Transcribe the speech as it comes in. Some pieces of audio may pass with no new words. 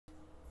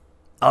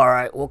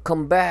Alright,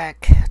 welcome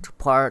back to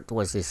part,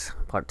 what's this,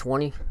 part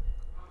 20?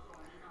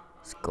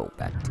 Let's go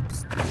back to the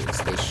studio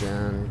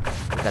station.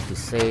 We got to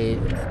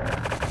save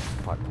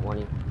part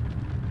 20.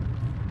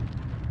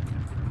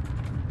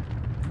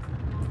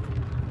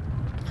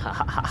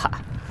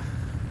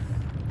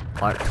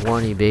 Part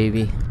 20,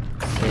 baby.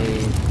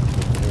 Save.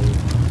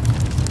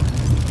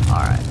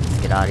 Alright,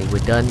 let's get out of here.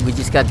 We're done. We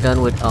just got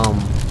done with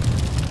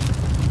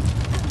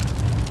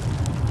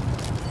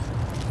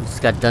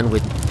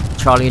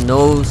Charlie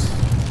Knows.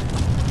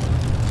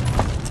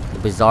 The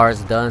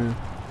bazaar's done.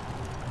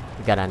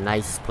 We got a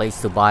nice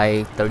place to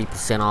buy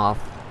 30% off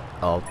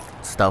of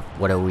stuff,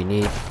 whatever we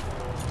need.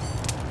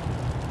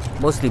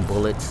 Mostly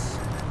bullets,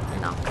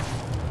 you know.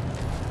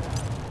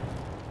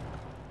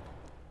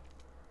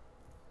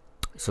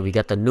 So we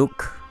got the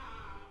nuke.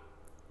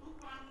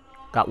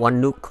 Got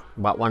one nuke.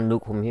 Bought one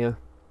nuke from here.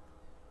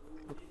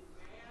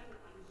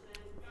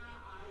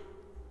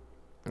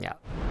 Yeah.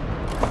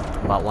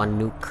 Bought one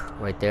nuke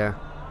right there.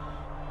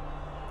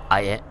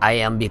 I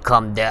am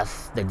become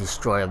death, the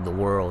destroyer of the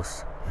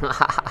worlds.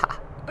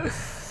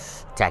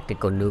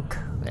 Tactical nuke.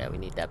 Yeah, we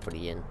need that for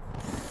the end.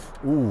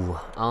 Ooh,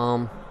 +6.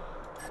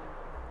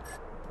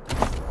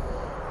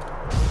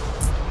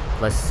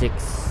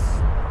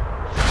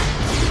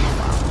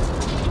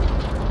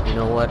 You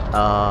know what?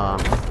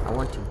 I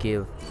want to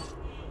give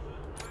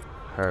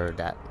her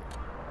that.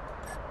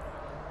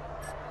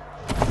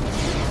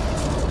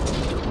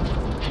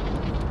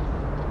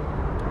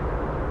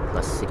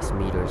 +6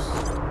 meters.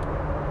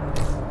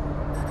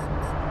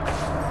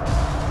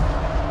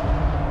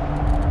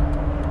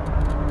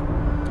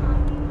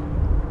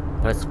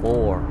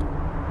 +4.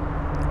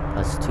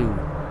 +2.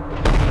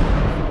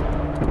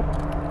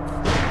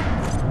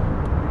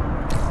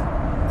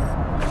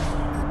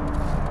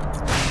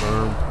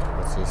 Confirm.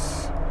 What's this?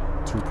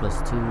 2 +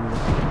 2.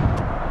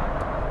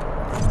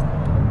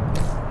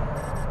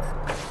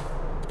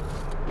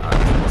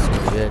 Alright, that's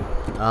pretty good.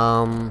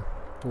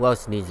 Who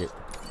else needs it?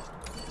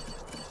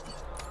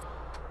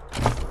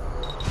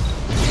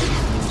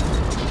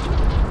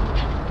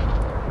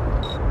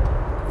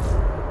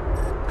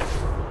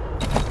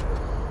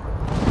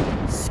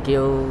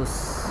 Skills.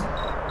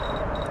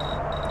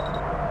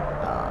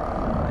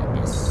 I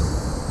guess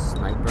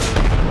sniper.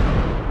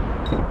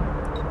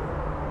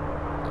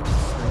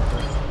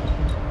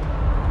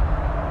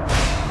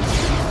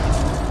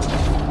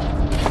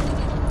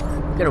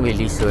 I'm gonna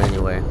release her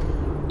anyway.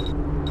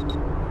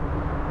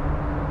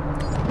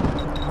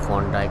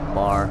 Klondike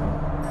bar.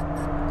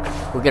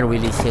 We're gonna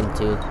release him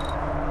too.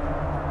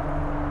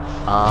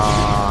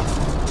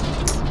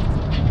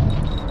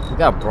 We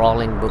got a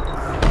brawling book.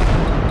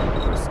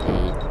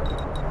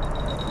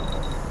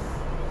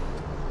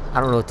 I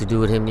don't know what to do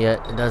with him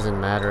yet. It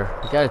doesn't matter.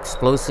 We got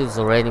explosives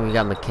already. We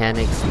got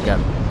mechanics. We got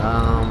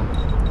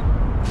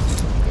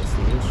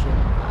destination.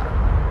 I don't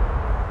know.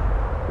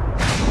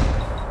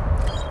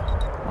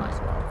 Might as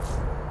well.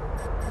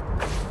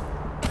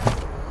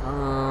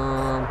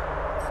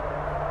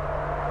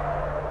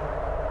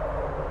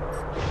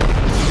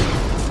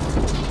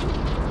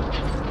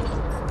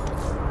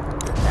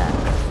 Get that.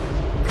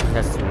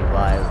 That's to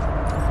revive.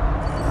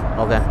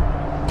 Okay.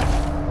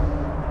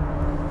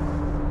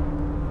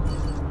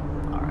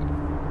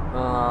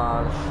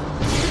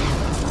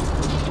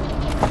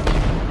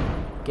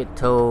 Get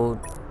towed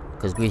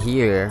because we're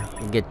here.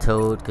 We get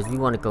towed because we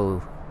want to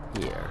go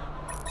here.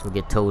 So we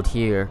get towed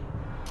here.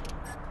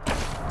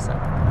 It's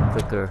like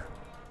quicker.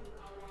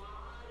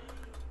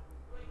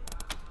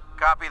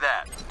 Copy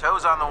that.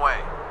 Tow's on the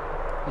way.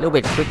 A little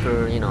bit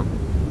quicker, you know,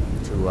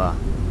 to yeah.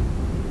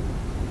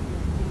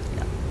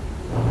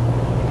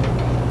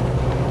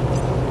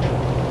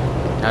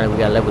 Now that we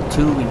got level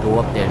 2, we can go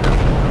up there now.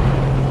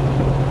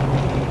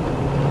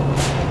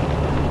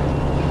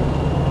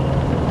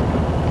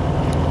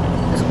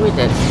 Wait,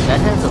 that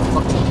has a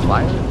fucking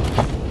fire?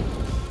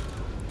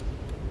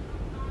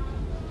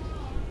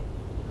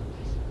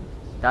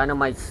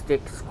 Dynamite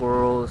stick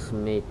squirrels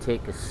may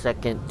take a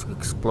second to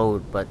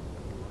explode, but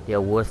they are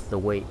worth the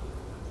wait.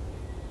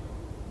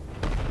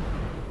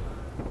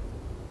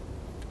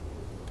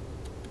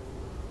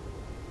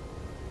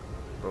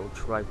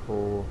 Roach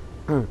rifle.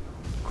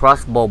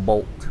 Crossbow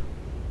bolt.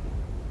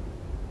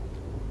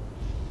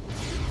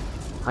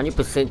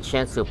 100%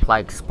 chance to apply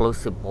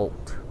explosive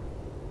bolt.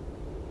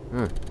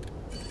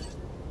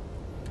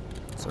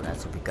 So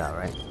that's what we got,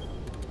 right?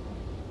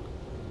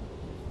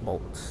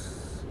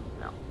 Bolts.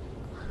 No.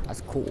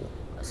 That's cool.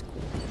 That's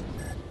cool.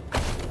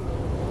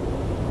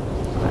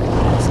 Alright,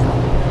 let's go.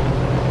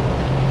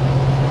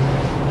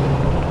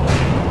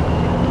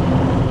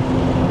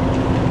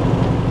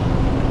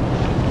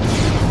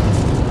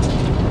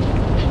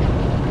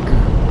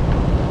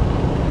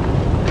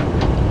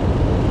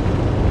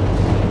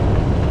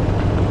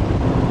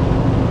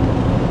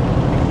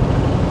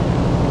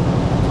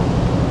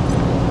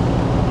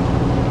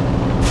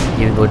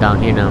 You can go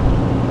down here now.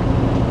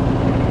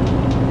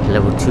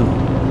 Level 2.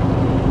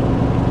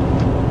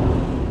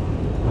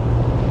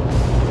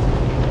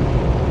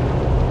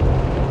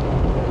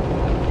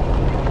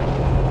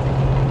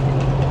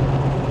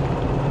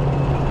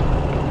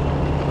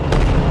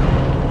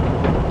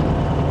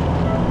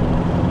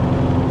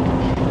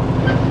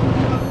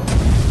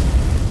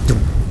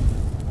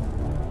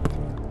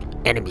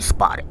 Enemy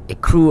spotted. A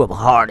crew of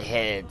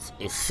hardheads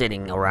is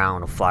sitting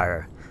around a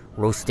fire,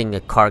 roasting a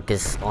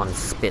carcass on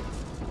spit.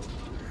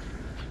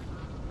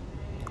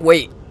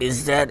 Wait,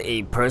 is that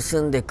a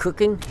person they're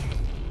cooking?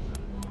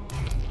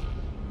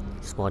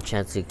 Small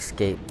chance to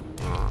escape.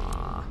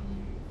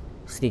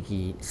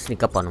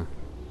 Sneak up on them.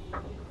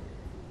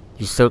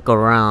 You circle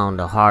around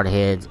the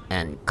hardheads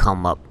and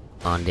come up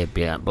on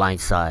their blind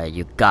side.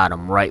 You got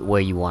them right where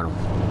you want them.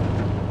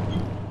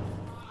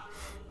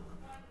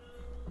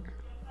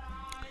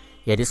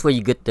 Yeah, this way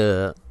you get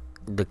the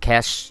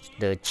cash,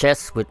 the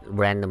chest with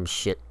random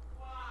shit,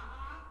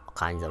 all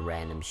kinds of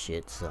random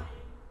shit. So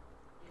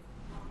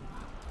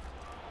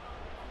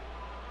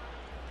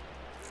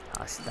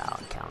hostile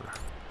encounter.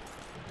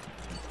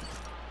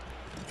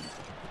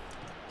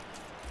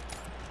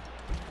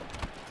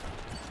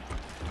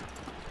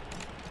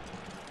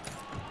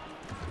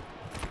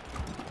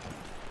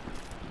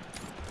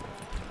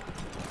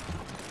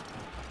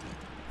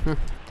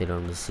 They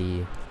don't even see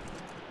you.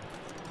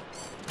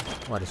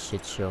 What a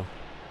shit show.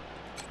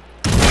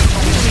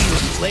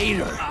 See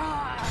you later.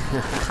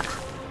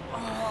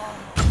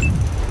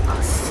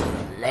 I'll see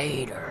you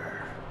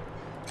later.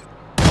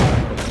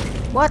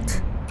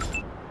 What?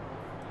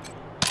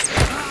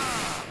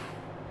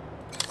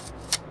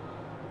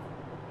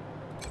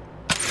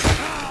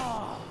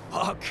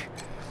 Fuck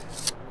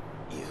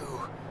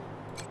you.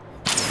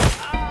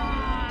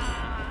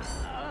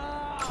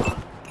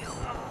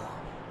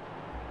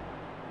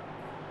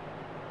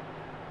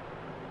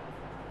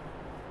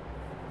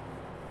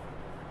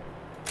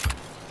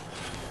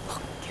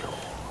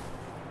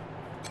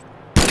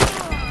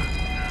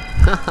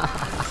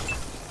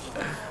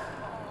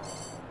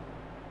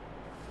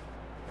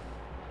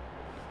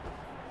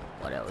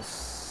 What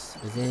else?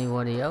 Is there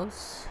anybody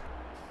else?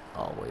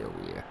 Oh, way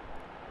over here.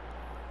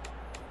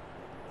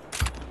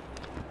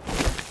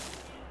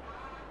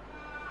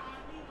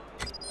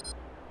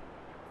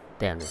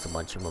 Damn, there's a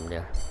bunch of them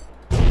there.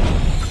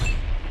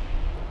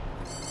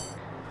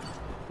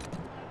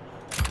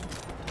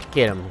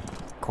 Get him,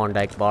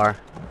 Klondike bar.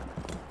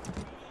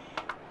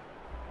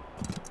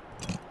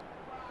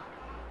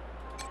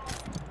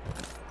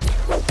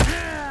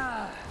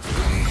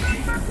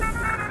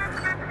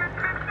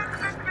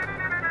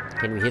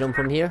 Can we hit him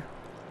from here?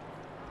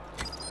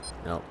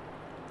 No.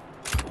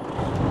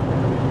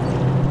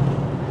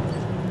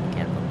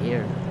 Can't from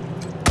here.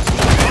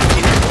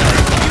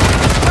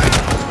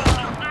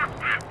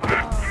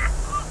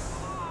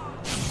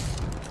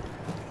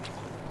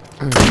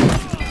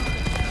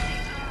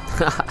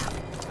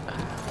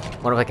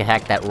 What if I can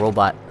hack that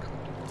robot?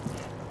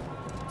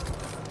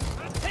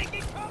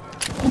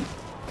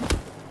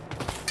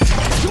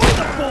 Join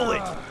the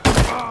bullet.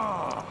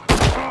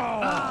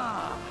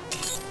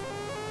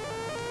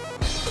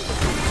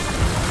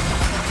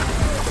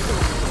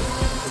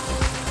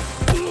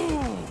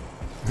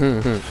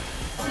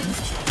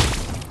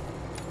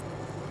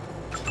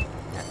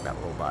 Hack that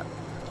robot.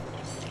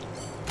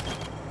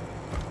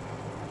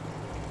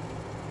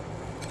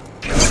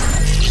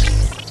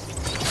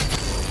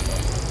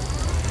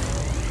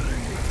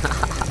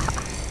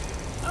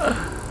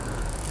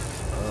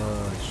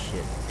 Oh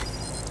shit.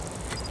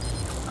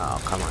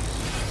 Oh, come on.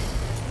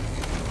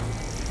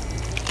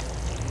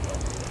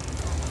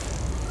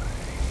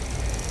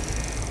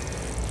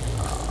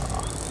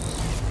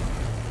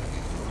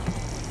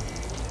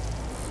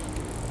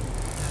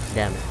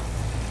 Damn it.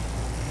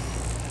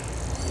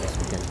 Yes,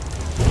 we can.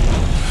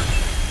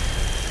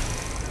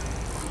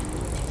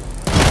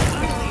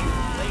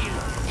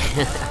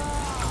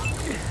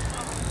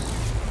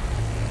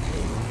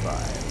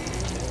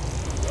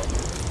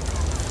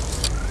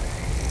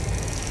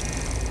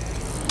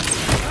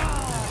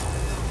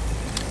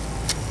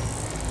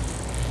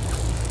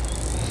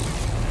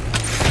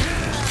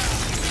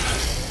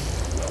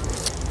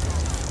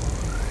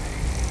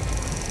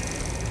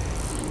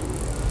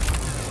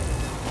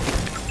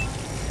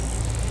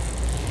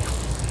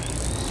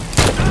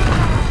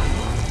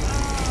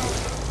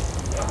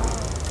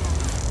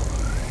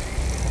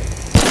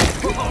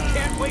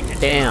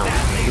 Damn,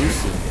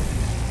 Lucy.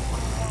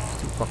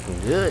 Too fucking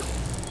good.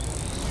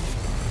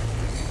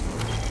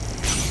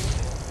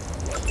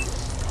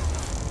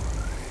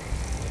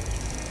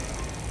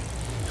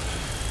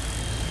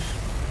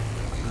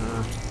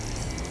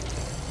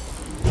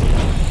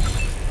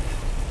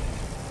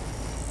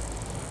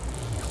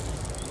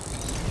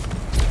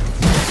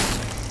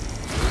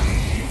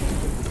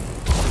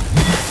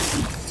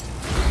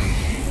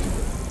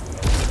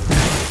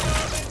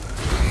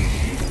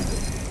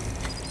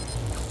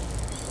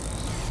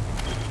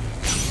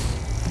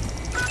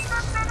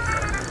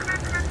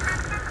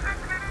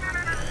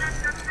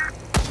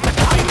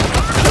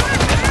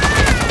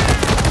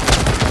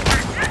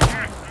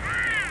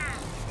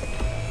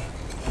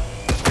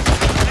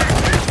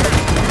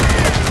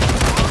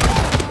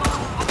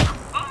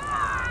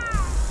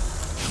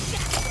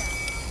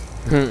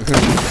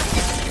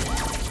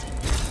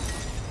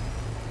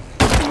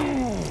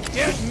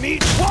 Get me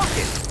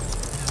talking.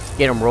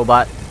 Get him,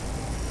 robot.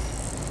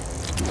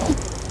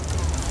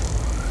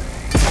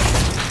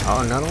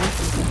 Oh, another one?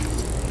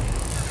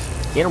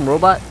 Get him,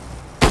 robot.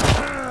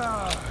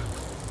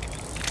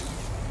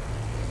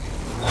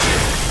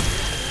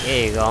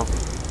 There you go.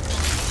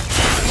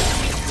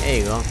 There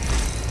you go.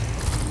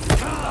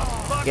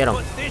 Get him.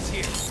 What's this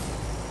here?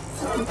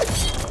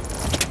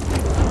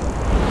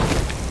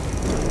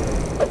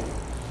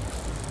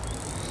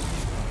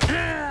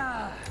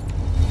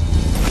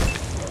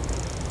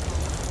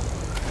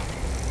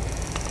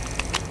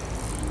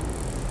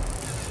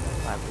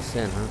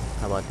 5%, huh?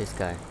 How about this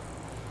guy?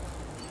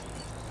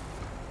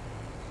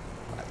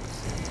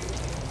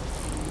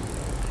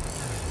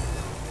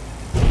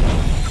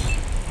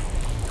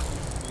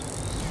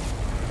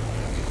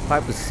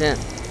 5%.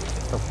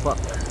 The fuck?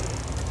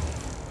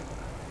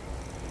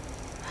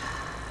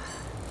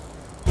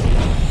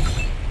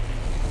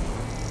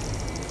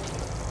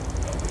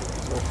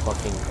 So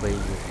fucking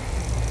crazy.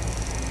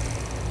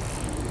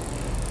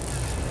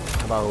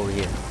 How about over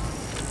here?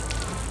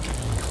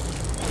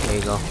 There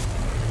you go.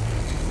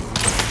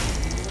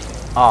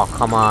 Oh,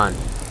 come on.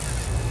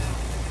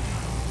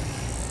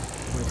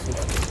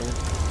 26%.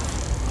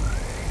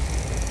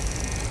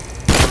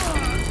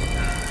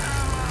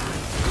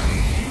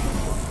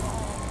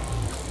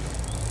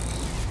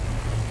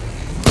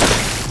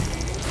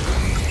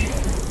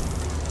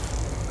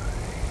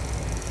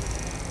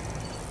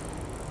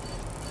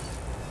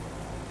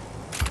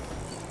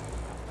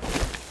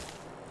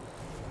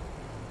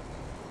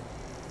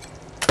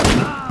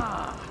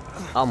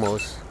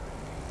 Almost.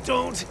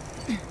 Don't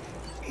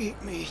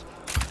eat me.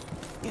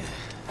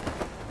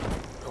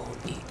 Don't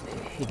eat me.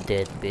 You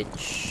dead,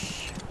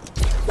 bitch.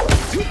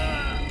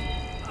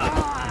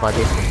 But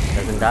this one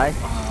doesn't die.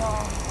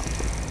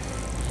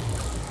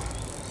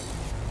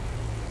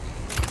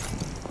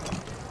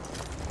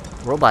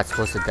 Robot's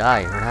supposed to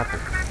die. What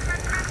happened?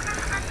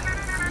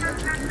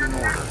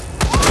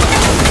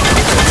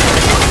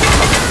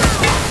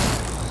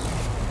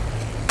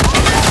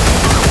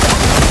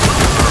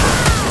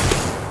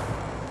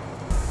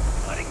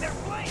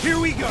 Here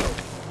we go.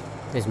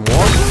 There's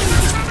more?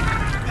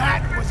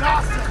 That was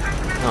awesome.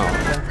 Oh,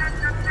 okay.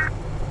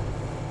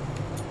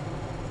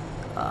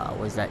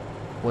 Where's that?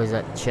 Where's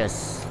that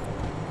chest?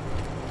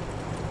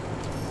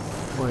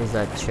 Where's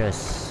that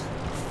chest?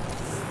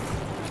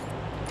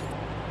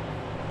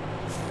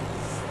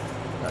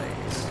 There it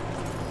is.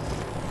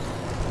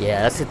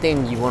 Yeah, that's the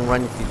thing. You want to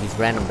run into these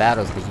random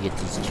battles because you get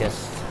these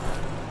chests.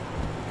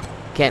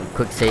 Can't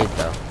quick save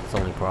though. It's the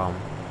only problem.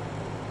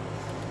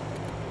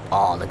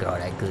 Oh, look at all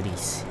that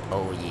goodies.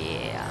 Oh,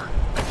 yeah.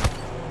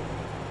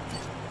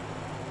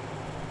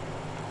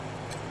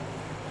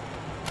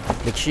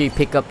 Make sure you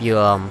pick up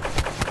your,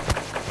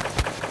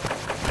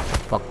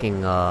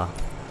 fucking,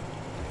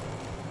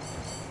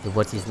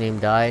 what's his name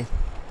die?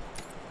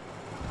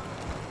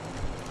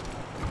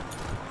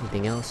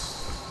 Anything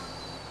else?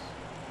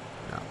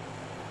 No.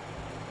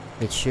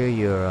 Make sure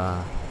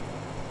your,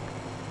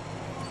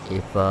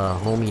 if,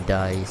 homie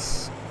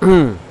dies,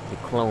 you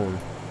clone.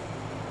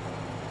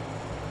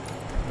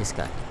 This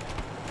guy.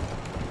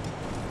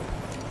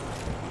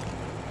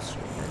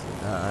 Sure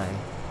doesn't die.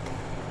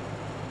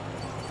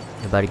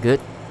 Everybody good?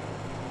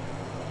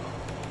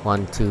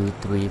 1, 2,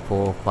 3,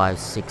 4, 5,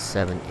 6,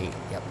 7, 8.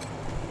 Yep.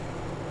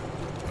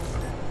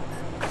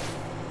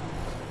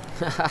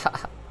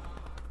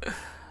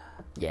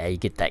 Yeah, you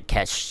get that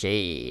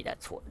cachet.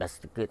 That's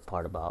the good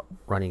part about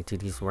running to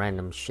these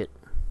random shit.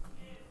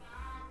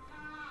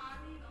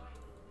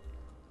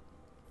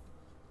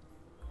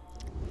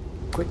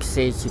 Quick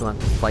save so you don't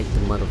have to fight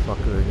the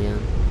motherfucker again.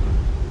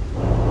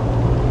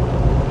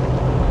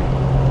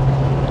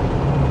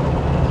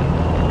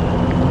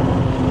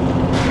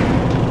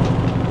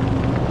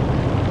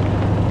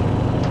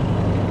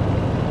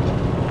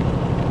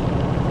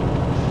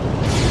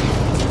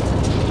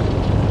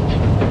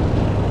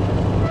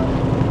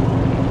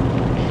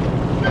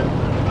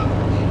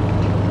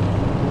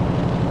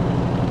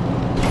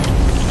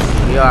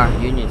 We are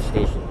Union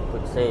Station.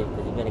 Quick save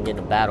because you're gonna get in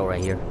a battle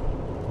right here.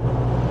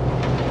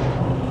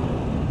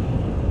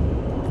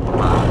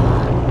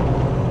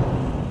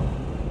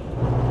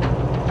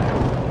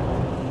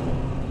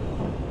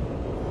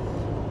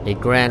 A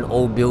grand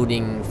old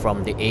building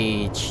from the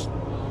age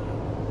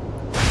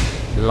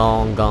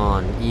long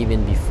gone,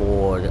 even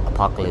before the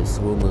apocalypse.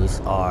 Rumors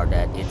are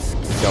that its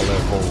cellar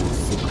holds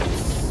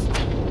secrets.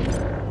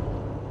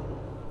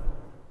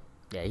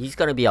 Yeah, he's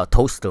gonna be our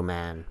toaster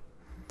man.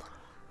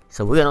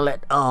 So we're gonna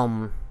let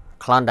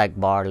Klondike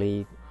Bar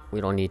leave.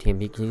 We don't need him.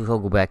 He can go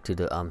back to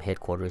the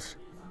headquarters.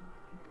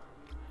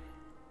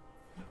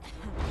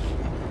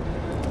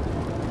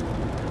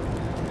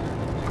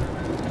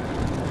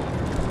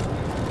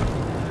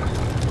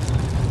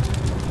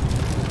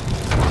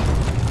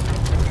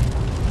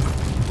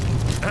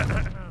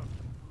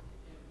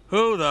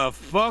 Who the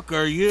fuck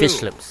are you?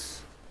 Fish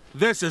lips.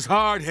 This is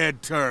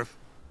hardhead turf.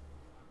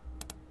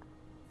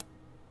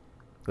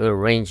 Little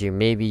ranger,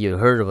 maybe you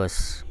heard of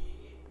us.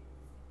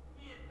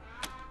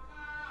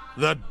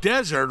 The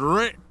desert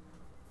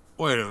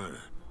Wait a minute.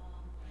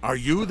 Are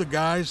you the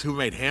guys who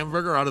made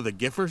hamburger out of the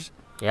Giffers?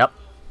 Yep.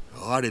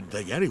 Oh, I didn't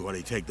think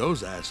anybody'd take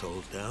those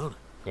assholes down.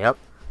 Yep.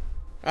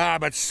 Ah,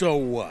 but so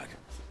what?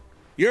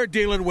 You're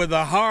dealing with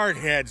the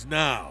hardheads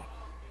now.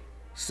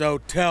 So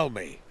tell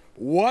me,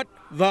 what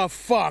the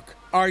fuck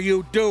are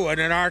you doing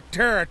in our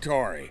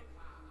territory?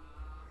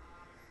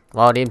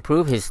 Well, they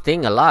improved his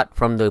thing a lot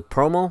from the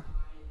promo.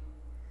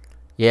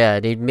 Yeah,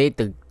 they made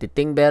the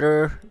thing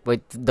better.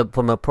 But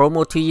from a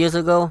promo 2 years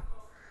ago.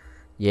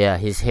 Yeah,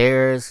 his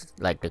hairs,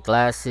 like the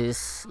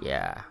glasses.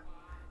 Yeah,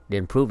 they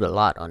improved a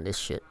lot on this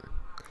shit.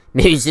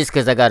 Maybe it's just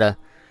because I got a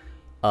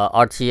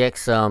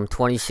RTX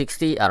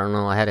 2060. I don't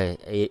know. I had a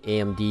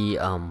AMD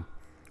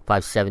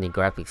 570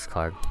 graphics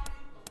card.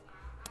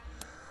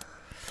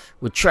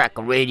 We track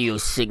a radio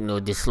signal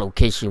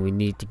dislocation. We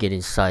need to get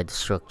inside the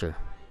structure.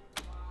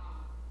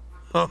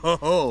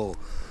 Oh,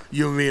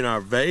 you mean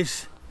our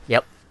base?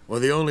 Yep. Well,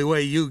 the only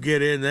way you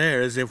get in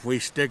there is if we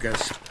stick a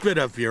spit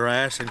up your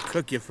ass and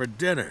cook you for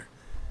dinner.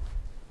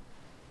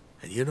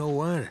 And you know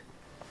what?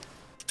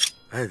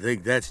 I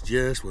think that's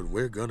just what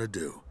we're gonna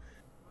do.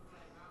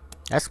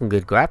 That's some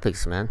good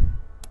graphics, man.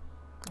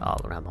 Oh,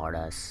 we're gonna have hard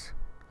ass.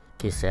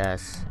 Kiss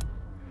ass.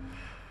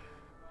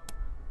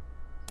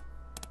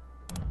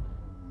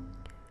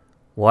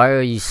 Why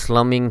are you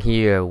slumming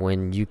here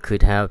when you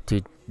could have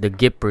to the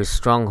Gipper's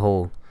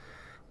stronghold?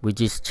 We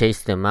just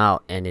chased them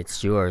out and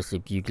it's yours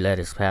if you let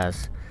us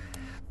pass.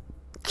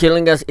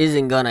 Killing us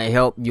isn't gonna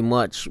help you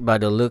much. By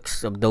the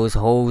looks of those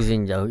holes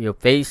in your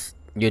face,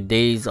 your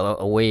days are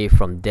away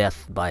from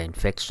death by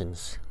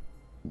infections.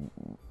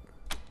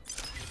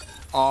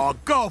 Oh,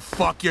 go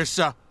fuck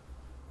yourself.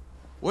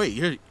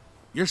 Wait,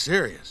 you're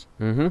serious?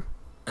 Mm-hmm.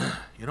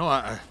 You know,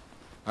 I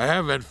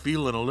have been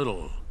feeling a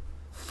little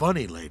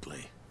funny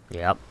lately.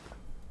 Yep.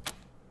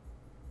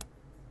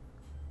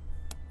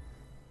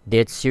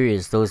 Dead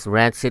serious. Those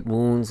rancid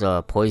wounds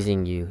are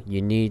poisoning you.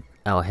 You need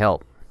our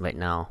help right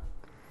now.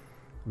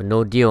 But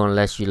no deal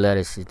unless you let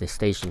us at the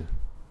station.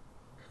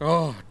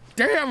 Oh,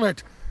 damn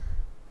it!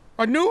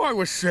 I knew I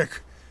was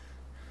sick.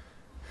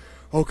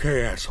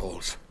 Okay,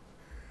 assholes.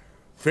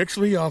 Fix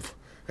me up,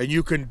 and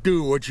you can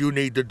do what you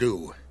need to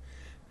do.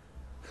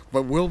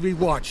 But we'll be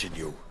watching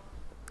you.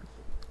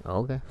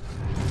 Okay.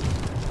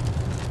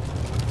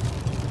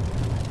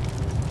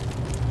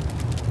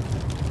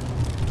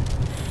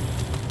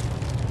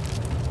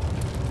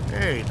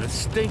 Hey, the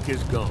stink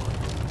is gone.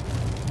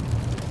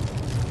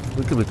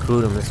 We could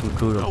recruit him. Let's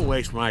recruit him. Don't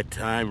waste my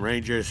time,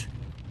 Rangers.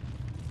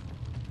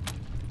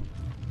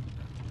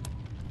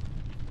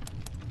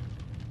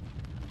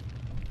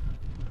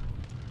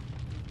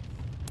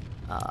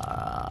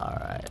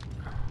 Alright.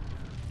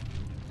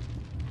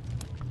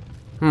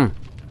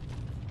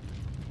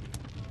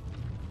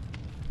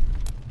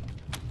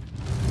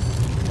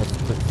 Let's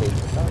quick take. I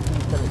thought he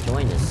was gonna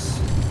join us.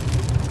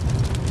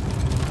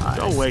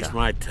 Don't waste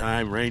my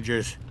time,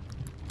 Rangers.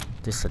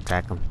 Just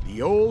attack him.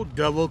 The old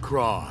double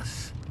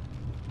cross.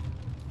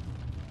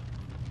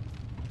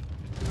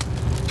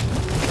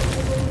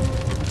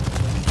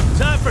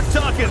 Time for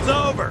talking's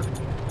over.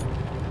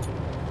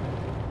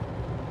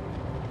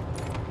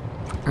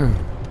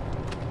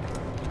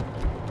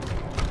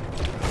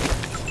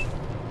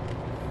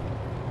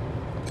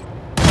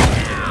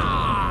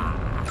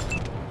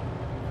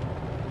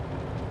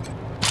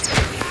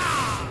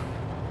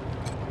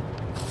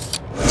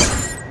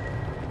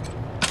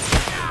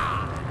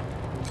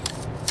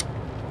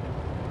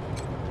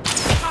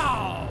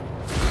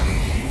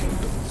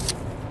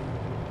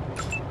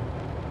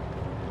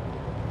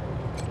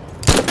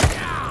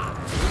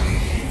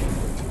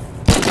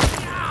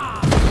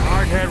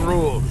 Hardhead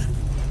rules.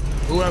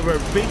 Whoever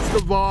beats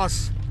the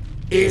boss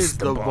is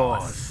the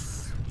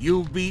boss.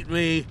 You beat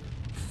me,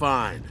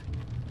 fine.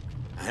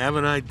 I have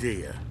an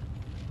idea.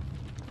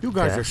 You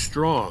guys are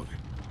strong,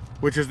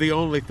 which is the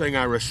only thing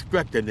I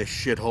respect in this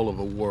shithole of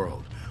a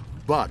world.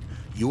 But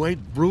you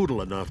ain't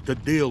brutal enough to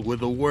deal with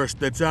the worst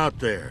that's out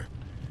there.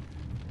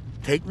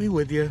 Take me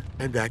with you,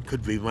 and that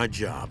could be my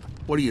job.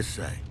 What do you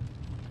say?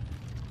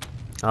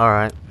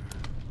 Alright.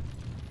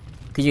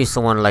 Could use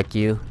someone like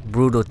you.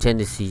 Brutal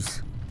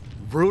tendencies.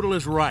 Brutal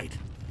is right.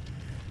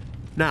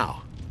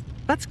 Now,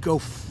 let's go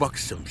fuck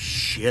some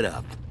shit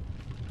up.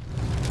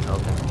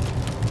 Okay.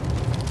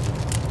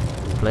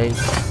 Place.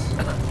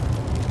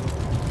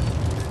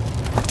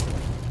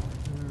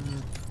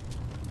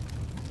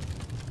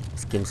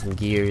 Let's give him some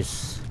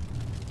gears.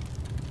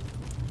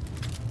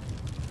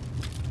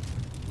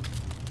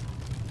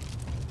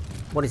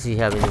 What does he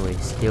have anyway?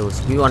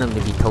 Skills. We want him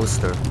to be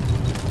toaster.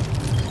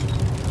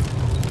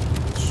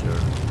 Sure.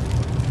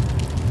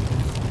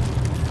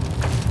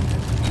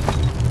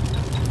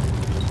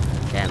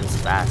 Damn,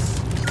 he's fast.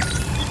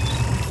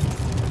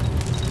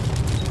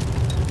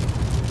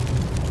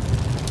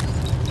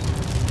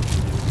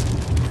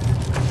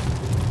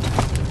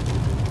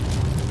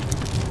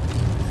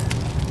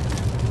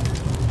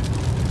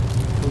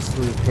 Toast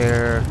to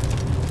repair.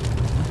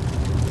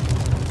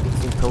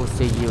 Fixing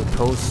toaster, you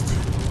toast.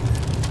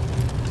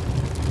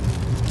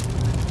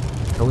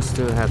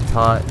 Toaster have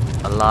taught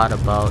a lot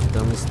about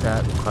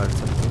thermostat required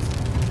something.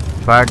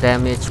 Fire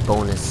damage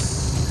bonus.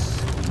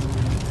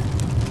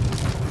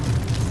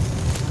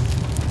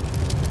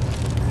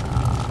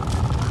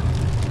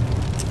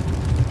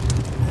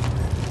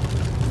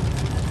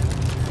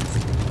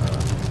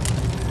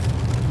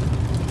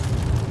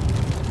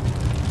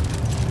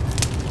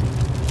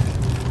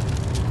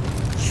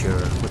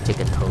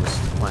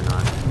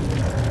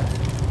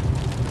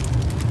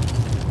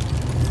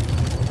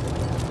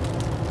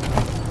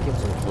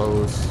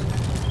 close.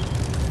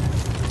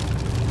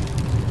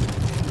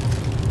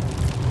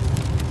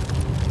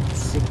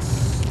 Six,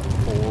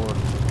 4,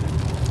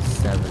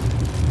 7.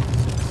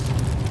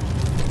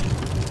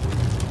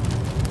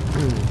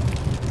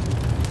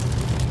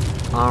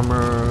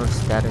 Armor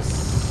status.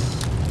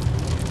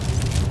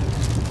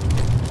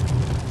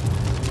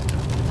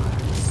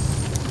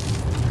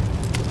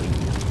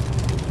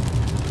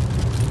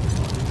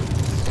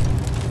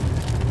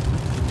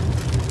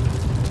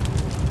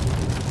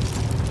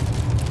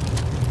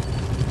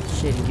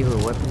 Shit, and give her a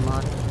weapon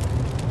mod.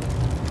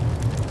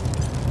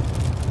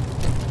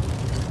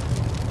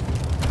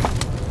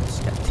 She's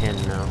got 10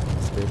 now.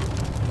 That's good.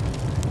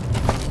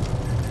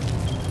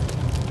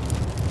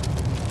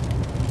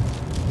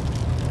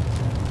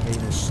 Heavy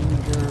machine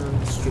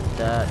gun. Strip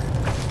that.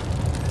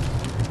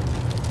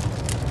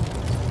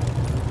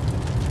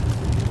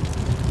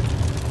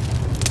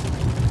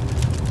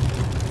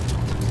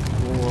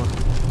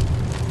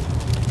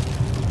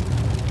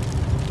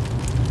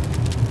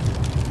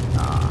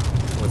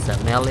 What's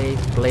that? Melee,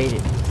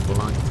 bladed,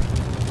 blunt,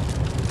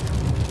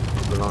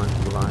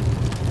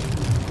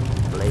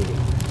 bladed.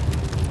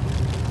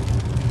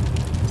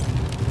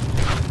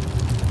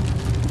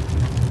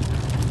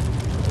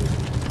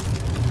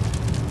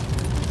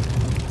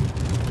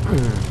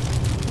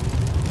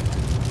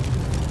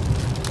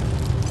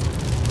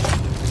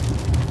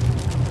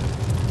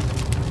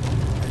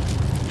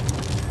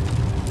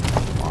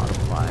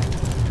 Modify.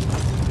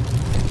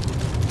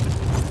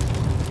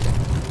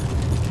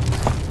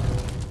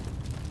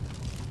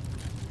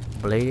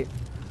 Blade.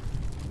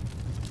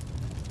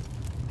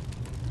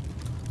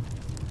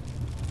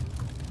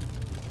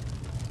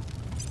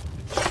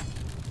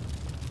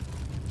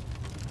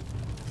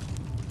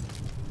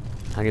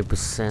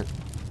 %.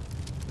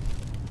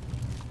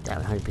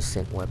 That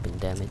 100% weapon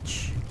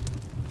damage.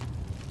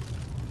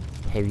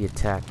 Heavy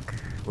attack,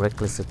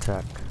 reckless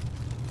attack.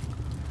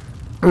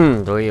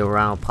 3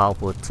 around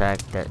powerful attack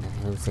that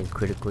has a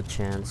critical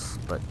chance,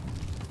 but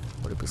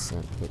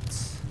 40%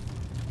 hits.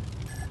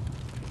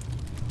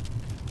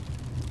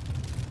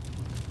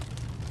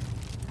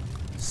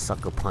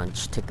 Sucker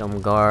punch, take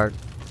on guard.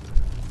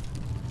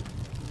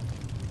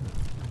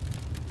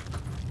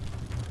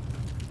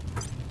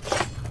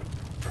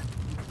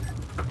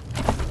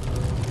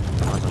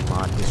 I'll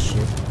mod this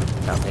shit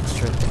without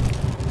extra.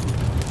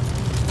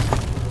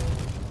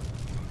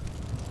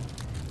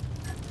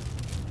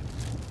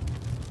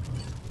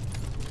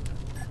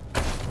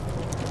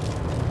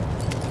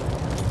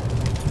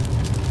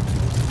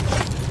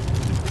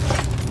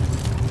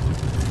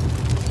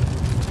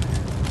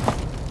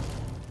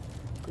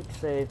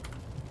 Save.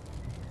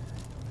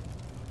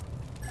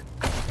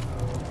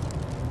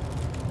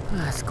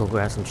 Let's go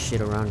grab some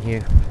shit around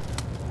here.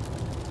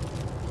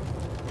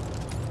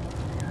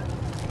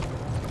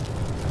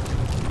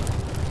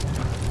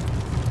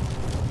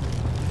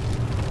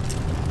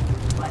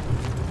 What?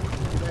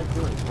 What are you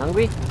doing?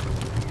 Hungry?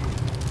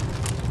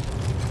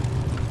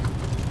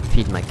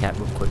 Feed my cat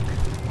real quick.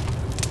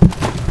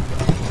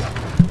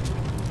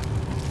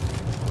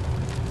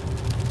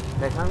 You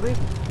guys hungry?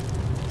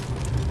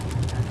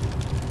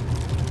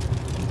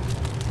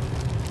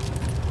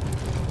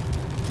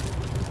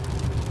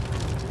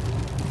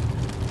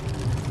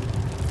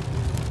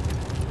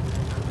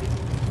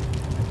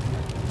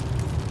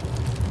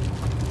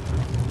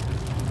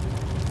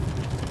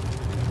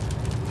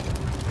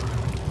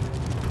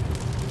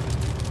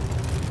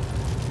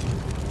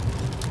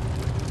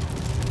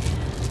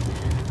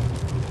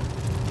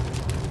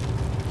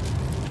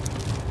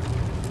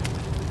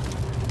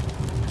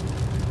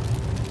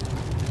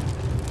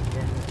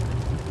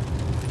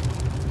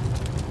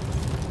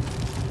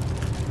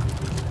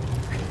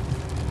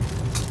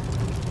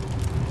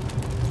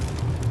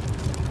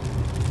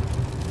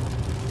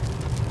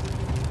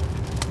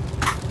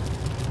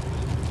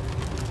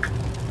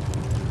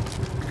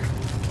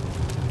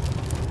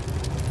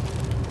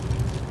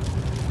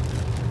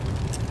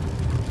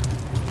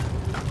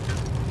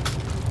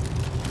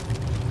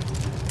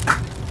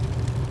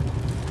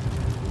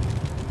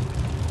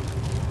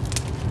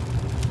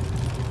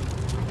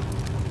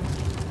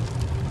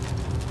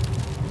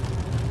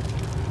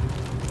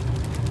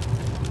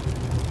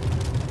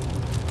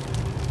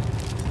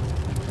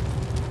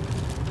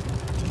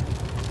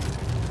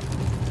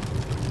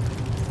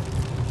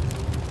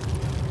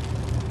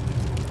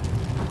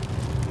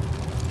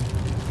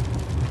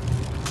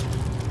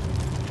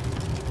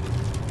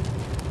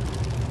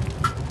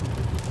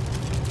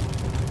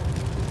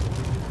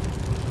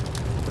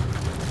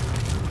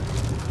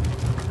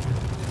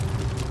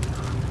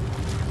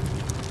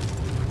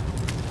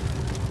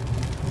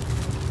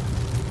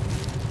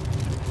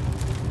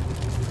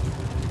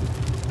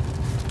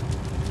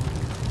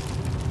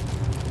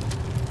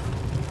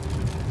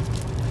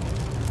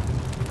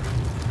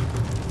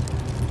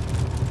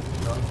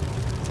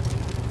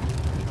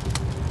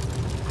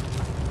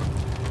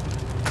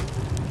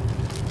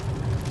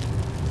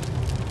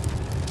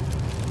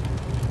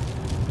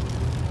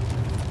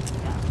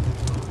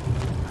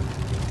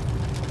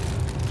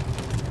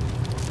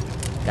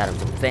 Got him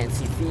some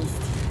fancy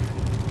feast.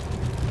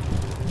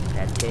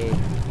 Okay.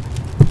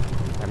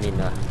 I mean,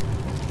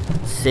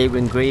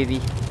 savory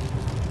gravy.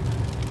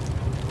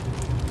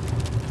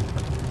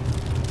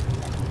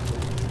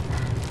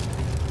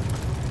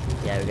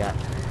 Yeah, we got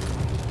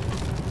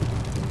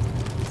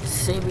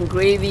savory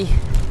gravy,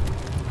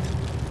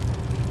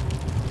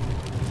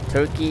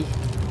 turkey,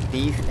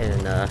 beef,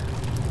 and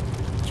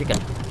chicken.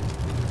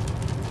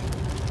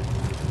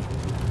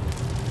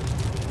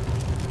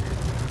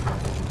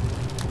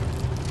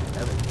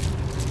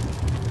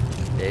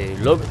 They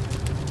love it.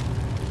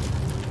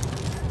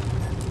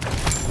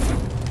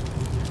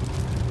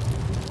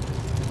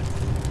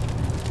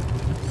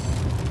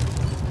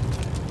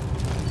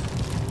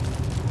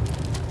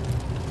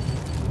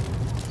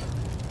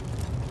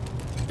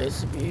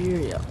 It's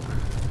beautiful.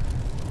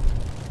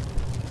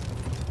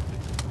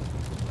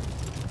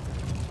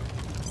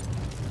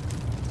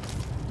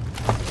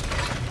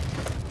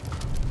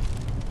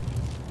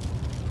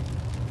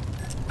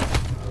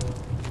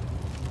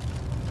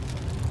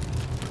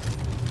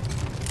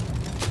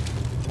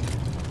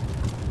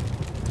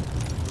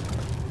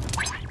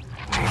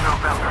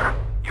 November,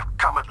 you've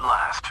come at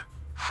last.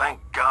 Thank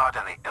God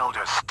and the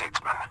elder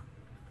statesman.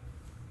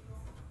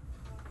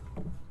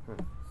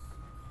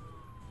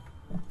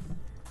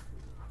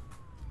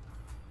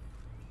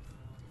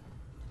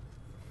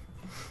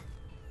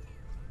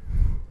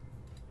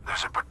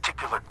 There's a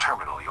particular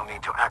terminal you'll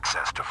need to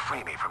access to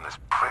free me from this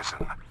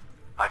prison.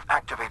 I've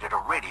activated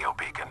a radio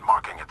beacon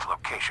marking its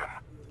location.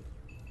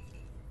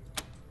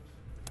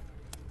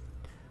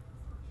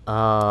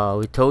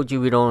 We told you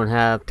we don't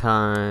have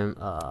time.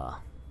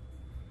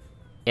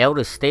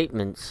 Elder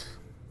statements.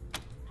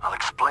 I'll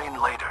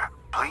explain later.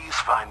 Please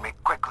find me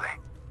quickly.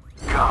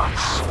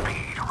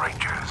 Godspeed,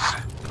 Rangers.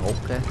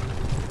 Okay.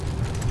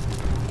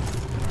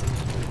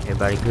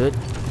 Everybody good?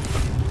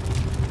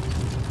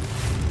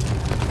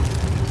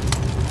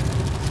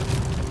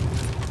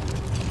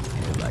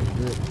 Everybody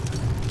good.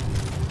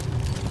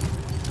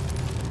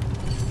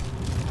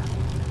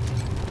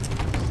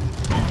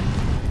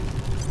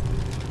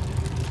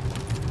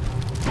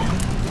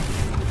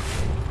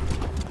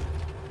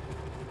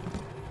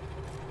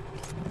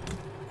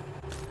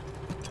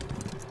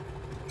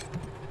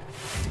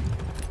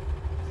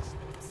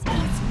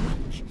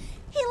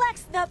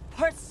 The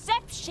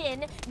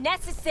perception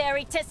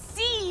necessary to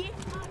see.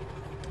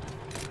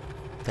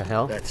 The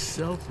hell? That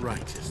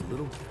self-righteous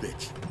little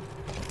bitch.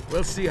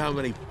 We'll see how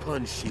many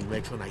puns she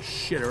makes when I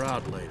shit her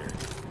out later.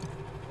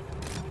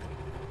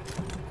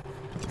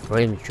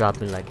 Frames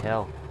dropping like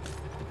hell.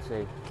 Let's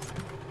see.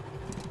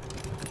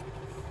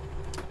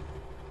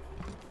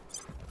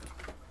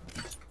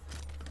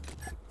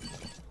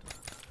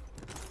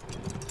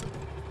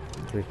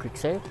 Do we quick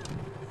save?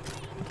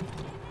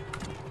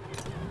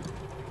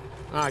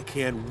 I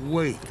can't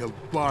wait to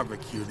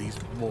barbecue these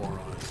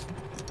morons.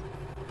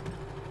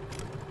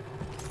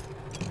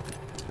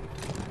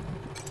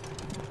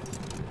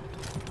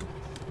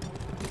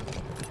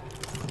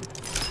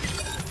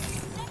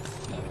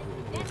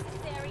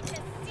 Necessary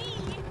to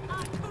see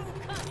a coup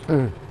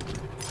come.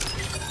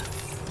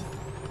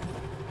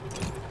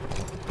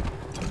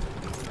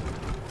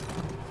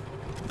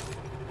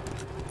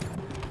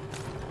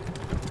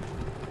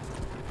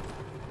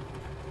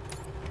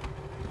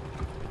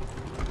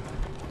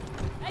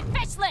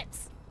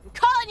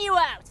 You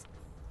out.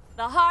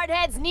 The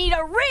hardheads need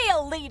a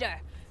real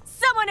leader.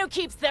 Someone who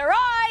keeps their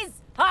eyes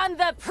on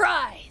the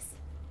prize.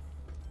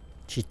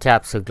 She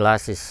taps her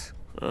glasses.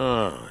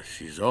 Oh,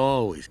 she's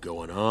always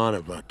going on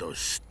about those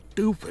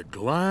stupid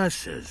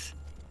glasses.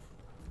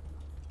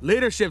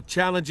 Leadership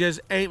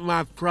challenges ain't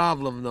my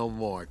problem no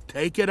more.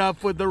 Take it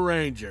up with the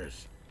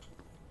Rangers.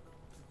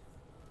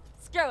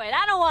 Screw it,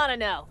 I don't want to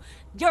know.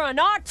 You're on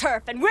our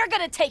turf and we're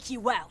gonna take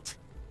you out.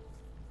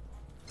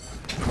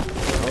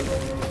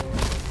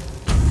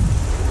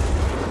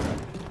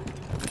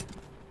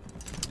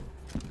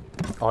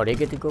 Oh, they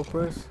get to go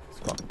first? It's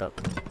fucked up.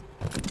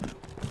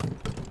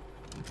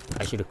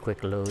 I should have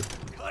quick load.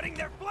 Cutting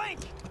their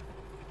flank.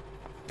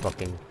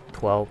 Fucking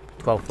 12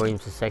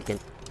 frames a second.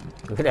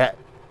 Look at that.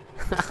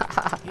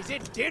 Is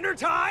it dinner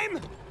time?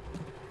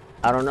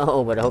 I don't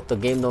know, but I hope the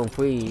game don't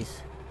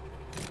freeze.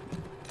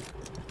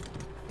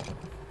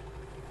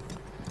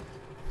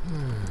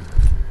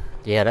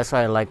 Yeah, that's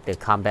why I like the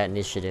combat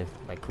initiative.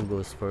 Like who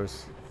goes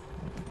first.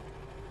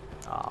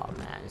 Oh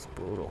man, it's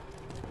brutal.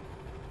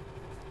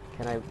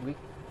 Can I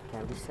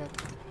reset?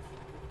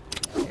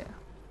 Yeah,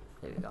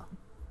 there we go.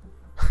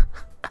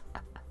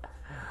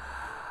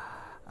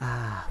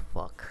 Ah,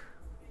 fuck.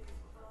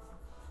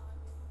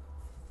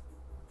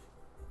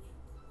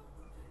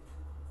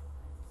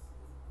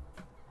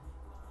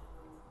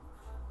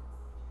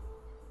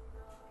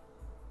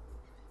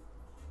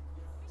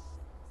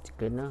 It's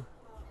good now.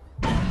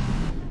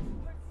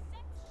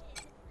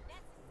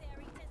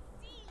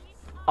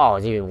 Oh,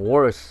 it's even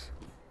worse.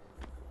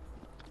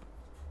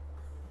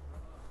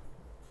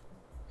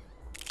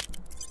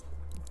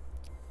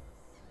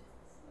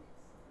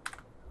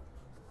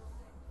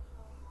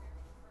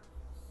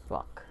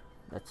 Fuck.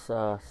 Let's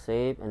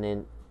save and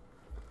then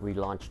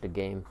relaunch the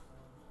game.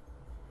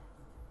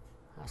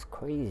 That's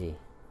crazy.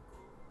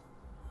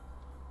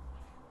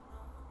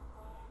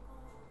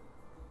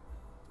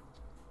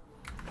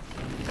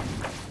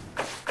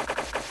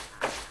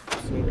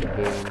 Save the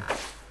game.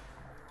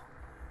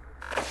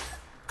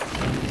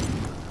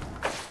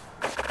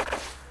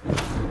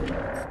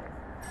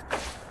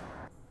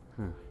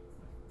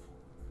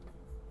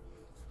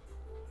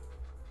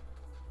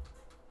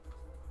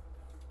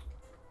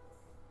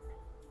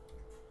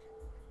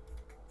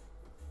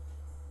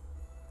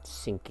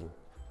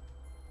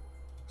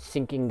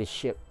 Sinking the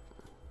ship.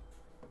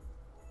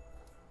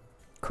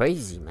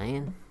 Crazy,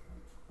 man.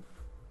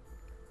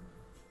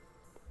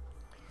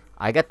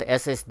 I got the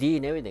SSD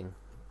and everything.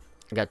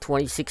 I got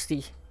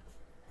 2060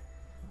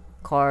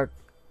 card,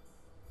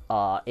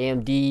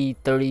 AMD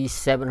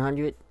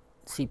 3700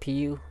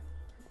 CPU.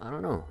 I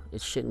don't know.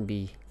 It shouldn't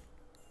be.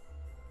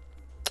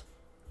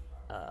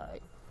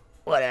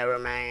 Whatever,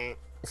 man.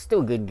 It's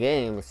still a good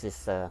game. It's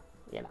just,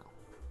 you know,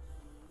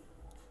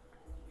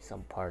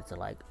 some parts are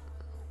like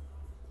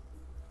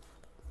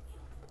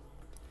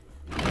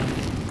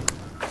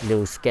a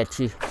little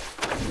sketchy.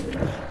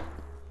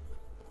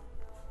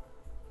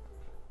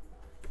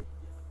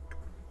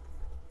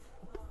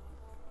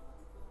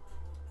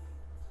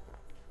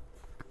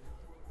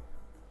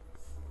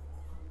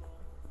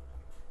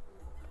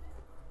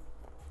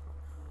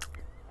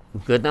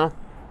 Good now?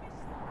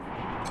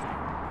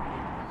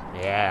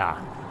 Yeah.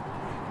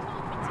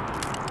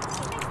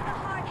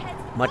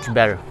 Much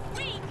better.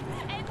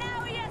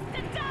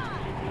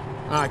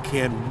 I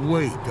can't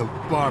wait to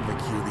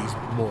barbecue these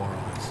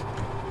morons.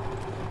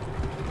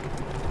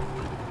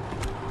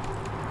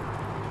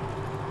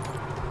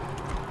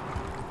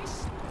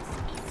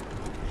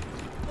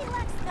 He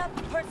lacks the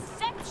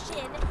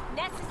perception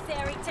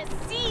necessary to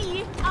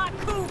see a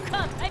coup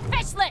come. Hey,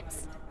 fish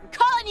lips! I'm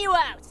calling you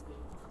out!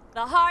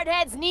 The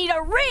hardheads need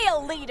a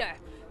real leader.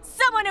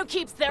 Someone who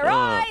keeps their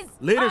eyes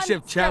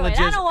Leadership on challenges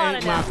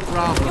ain't my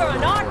problem. You're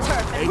on our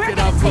turf, and Take we're it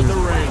gonna up take on the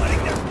ring.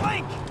 Cutting their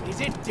flank!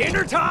 Is it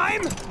dinner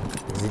time?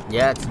 Is it?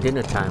 Yeah, it's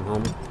dinner time,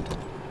 homie.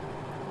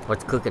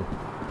 What's cooking?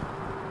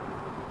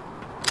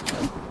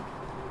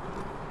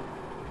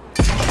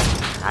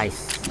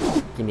 Nice.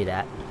 Give me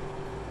that.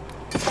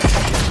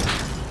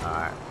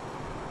 Alright.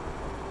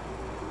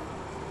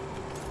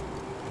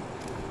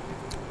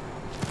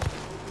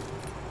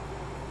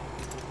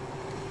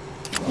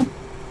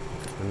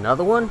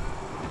 Another one?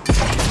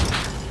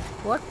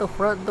 What the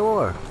front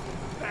door?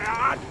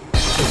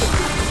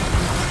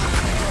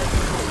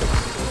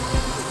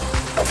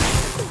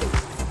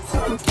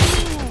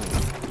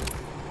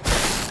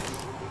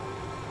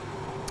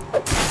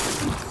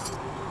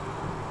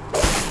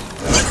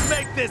 Let's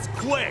make this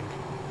quick.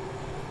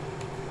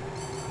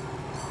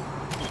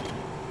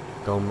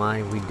 Don't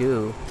mind we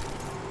do.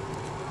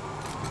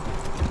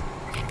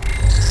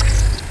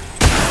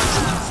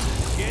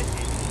 Shit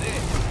is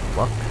this.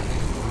 Fuck.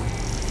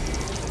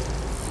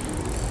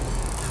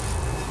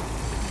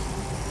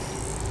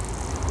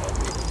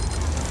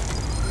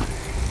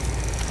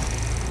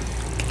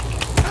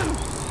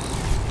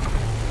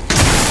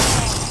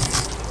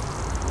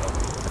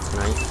 That's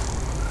nice.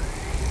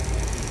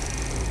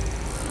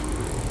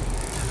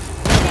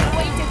 Can't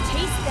wait to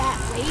taste that,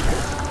 Wade.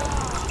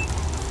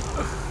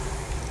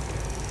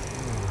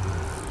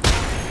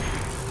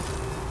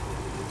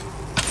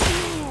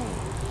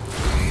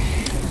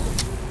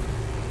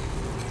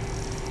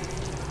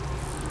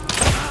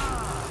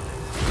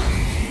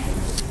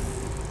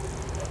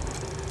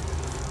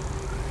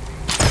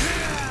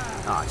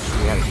 Oh,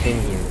 she has a thing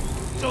here.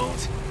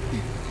 Don't.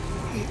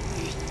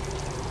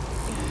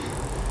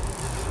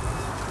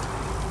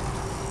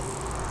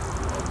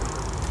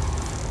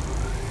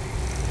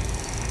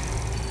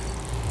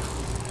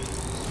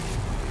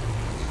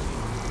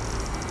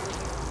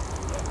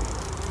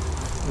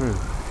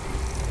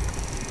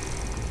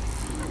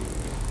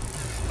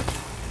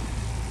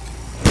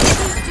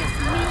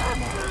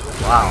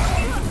 Wow.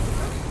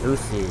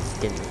 Lucy is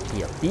getting to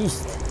be a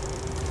beast.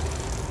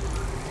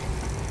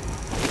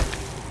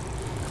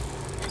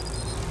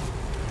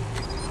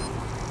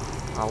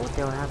 Oh, what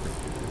the hell happened?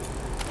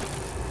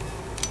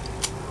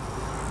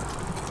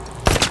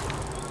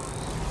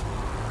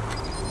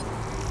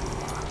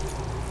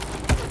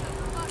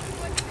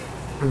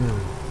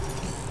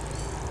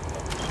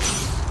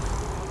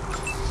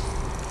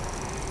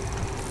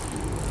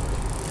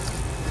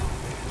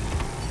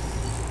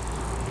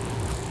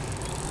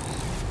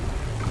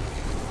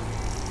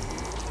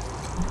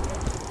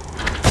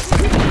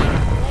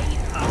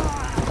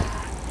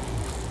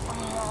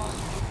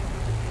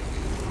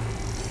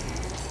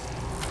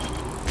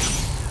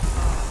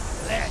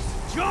 Let's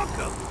junk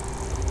 'em.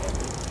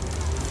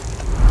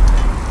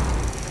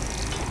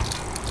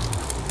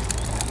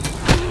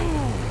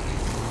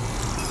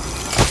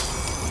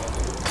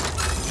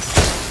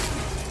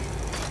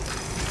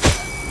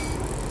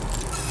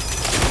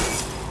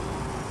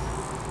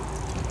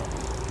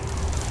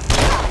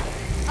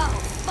 Oh,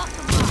 fuck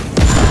 'em up.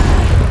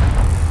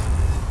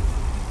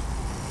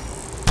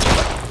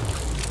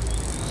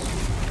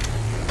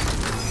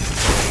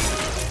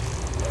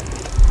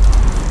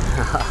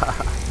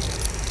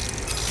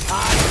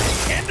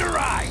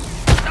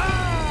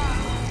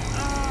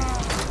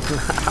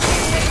 Taste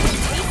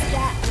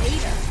that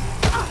later.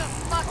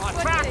 On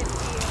track.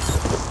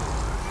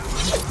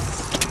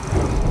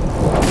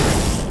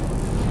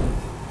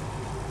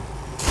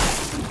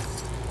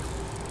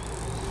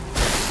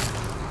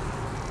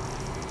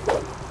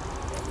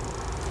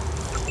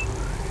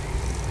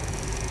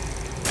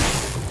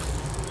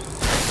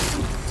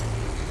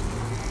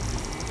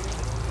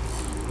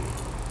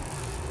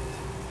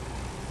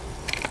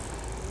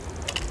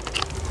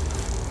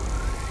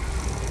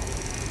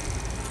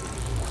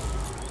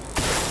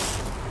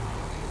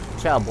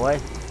 Ciao, boy.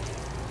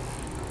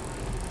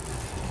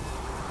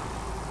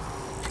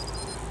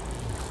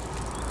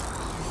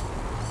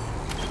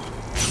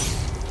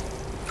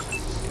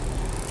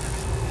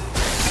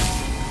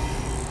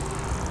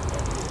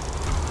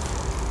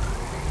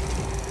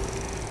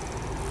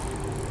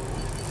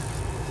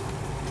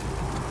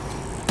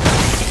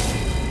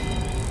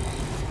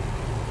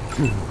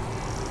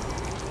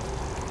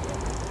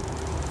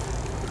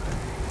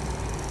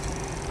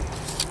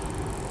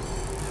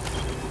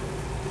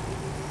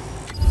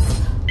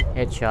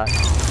 Headshot.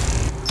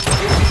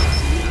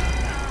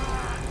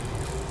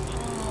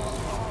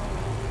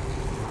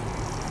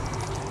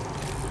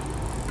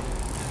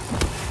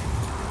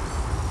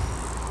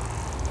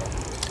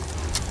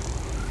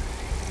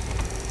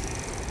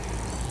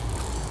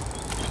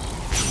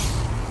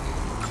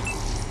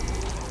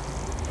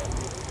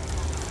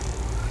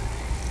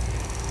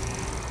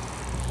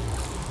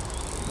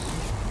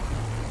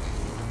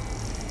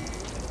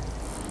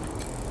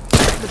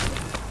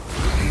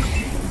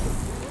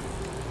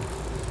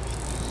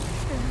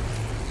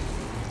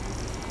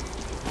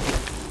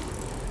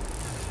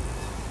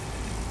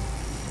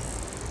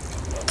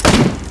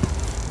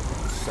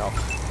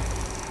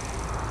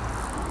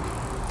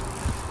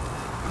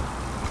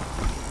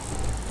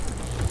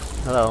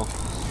 Hello.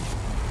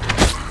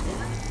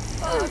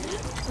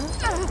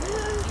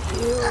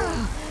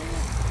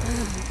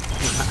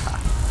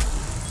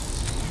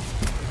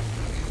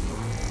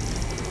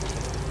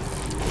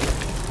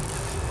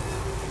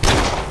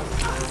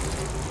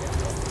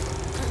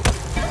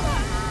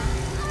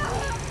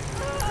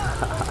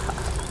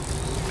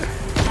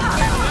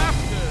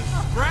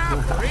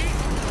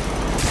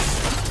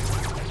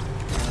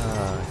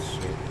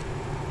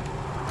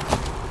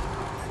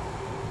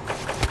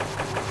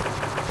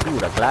 Ooh,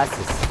 the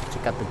glasses.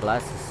 Check out the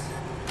glasses.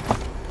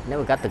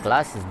 Never got the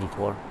glasses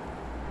before.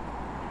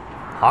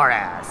 Hard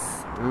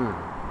ass.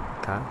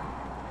 Okay.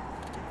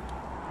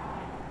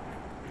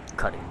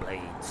 Cutting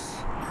blades.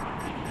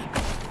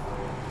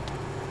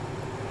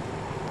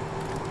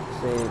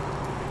 See.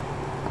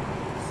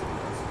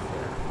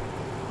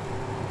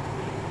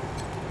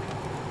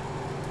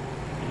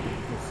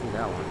 Let's see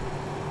that one.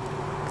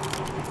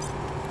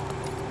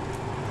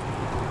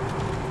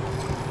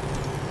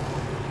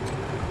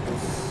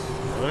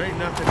 Well, there ain't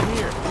nothing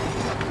here.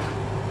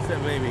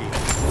 Except maybe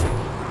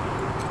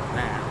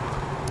that.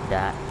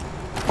 That.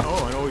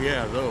 Oh, and oh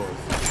yeah, those.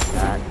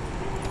 That.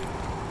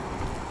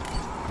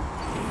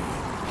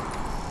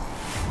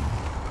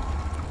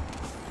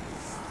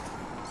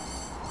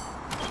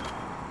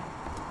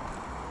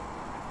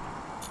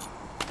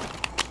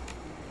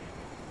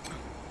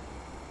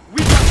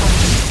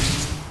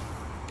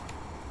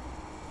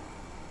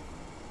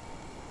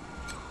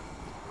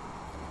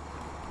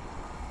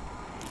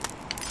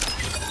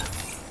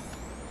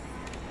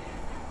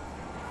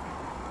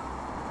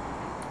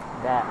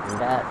 That and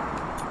that.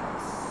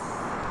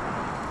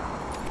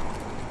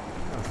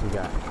 What else we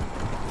got?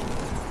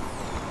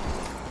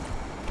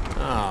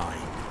 Oh, I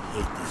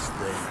hate this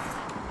thing.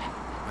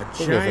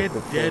 A think there's a giant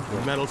good dead thing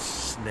here. metal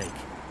snake.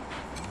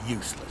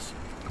 Useless.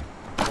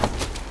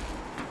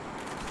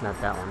 Not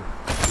that one.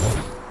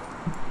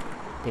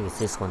 I think it's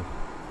this one.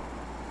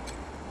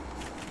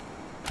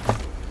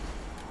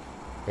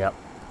 Yep.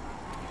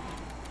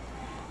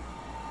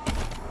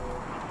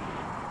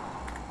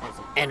 There's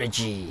some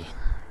energy.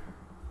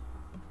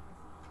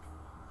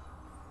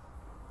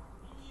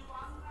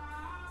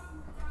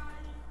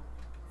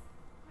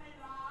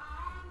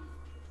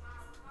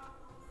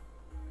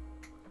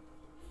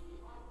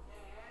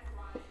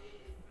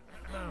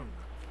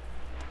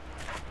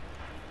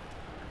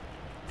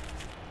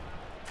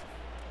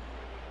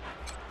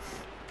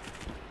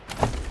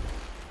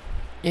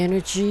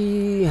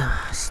 Energy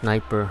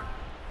sniper.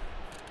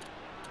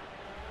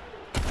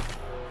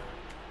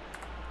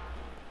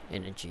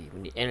 Energy. We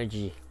need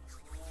energy.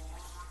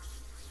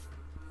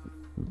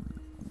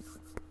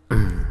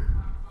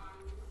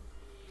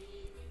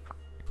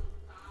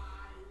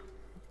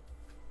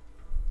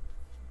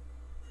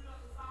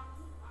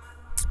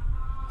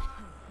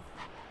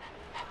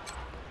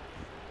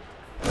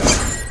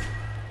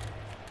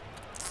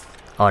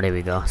 Oh, there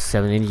we go.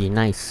 7 energy.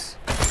 Nice.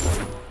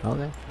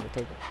 Okay, we'll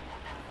take it.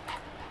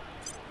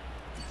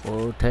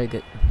 We'll take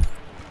it.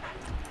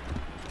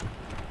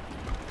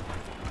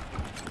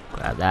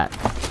 Grab that.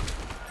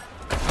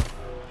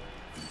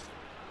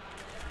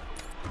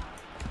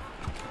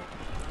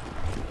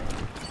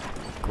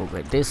 Go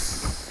get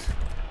this.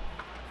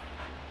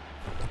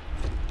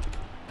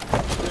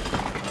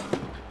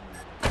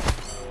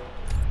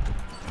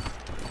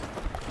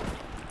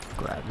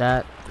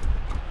 that.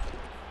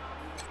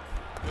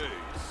 Hey,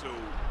 so,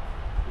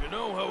 you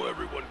know how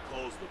everyone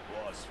calls the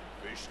boss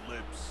fish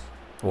lips?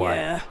 What?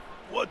 Yeah,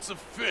 What's a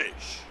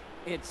fish?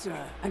 it's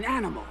an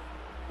animal.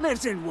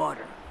 Lives in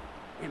water.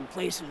 In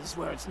places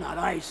where it's not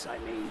ice, I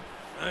mean.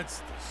 That's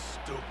the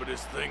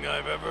stupidest thing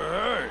I've ever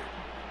heard.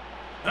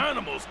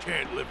 Animals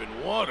can't live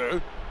in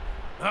water.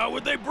 How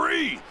would they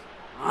breathe?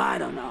 I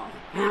don't know.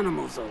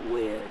 Animals are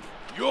weird.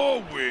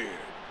 You're weird.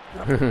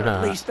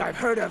 At least I've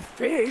heard of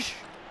fish.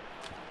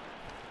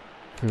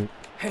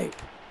 Hey,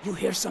 you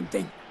hear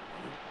something?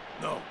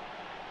 No.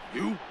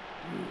 You?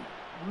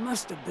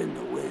 Must have been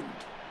the wind.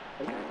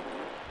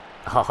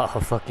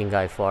 Oh, fucking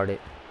guy farted.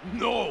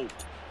 No.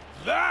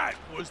 That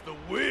was the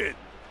wind.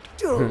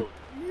 Dude,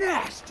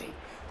 nasty.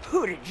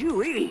 Who did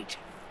you eat?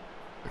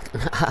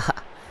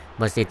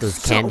 Must eat those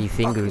So candy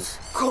fucking fingers.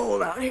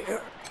 cold out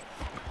here.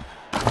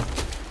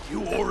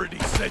 You already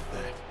said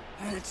that.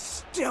 And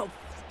it's still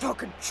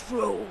fucking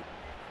true.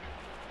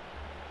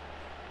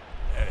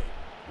 Hey,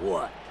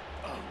 What?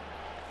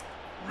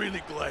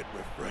 really glad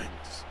we're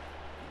friends.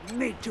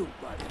 Me too,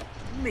 buddy.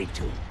 Me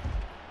too.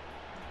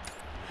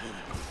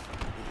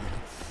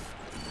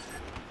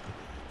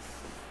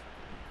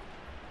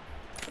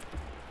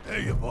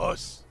 Hey, you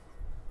boss.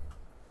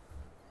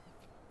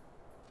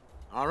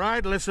 All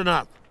right, listen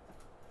up.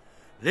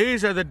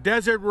 These are the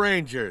Desert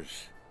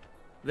Rangers.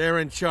 They're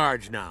in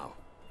charge now.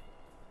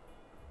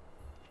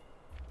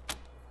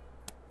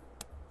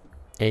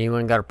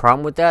 Anyone got a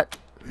problem with that?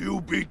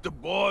 You beat the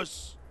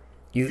boss.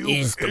 You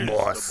is the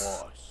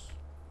boss.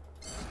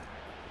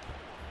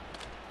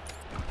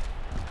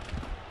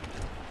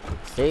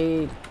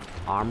 Say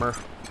armor.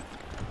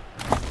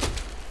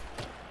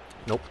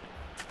 Nope.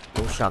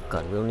 No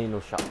shotgun. We don't need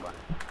no shotgun.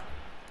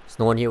 There's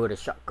no one here with a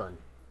shotgun.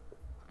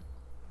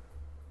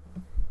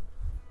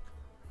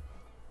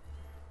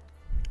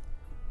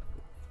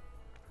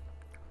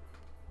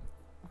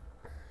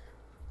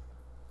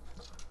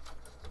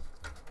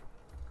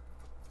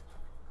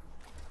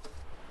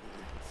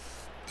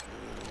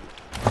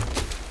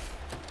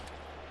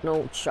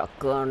 No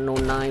shotgun, no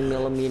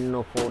 9mm,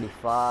 no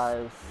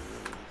 45.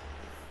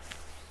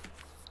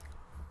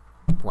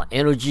 What,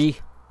 energy?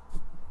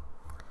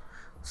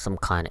 Some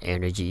kind of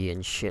energy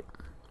and shit.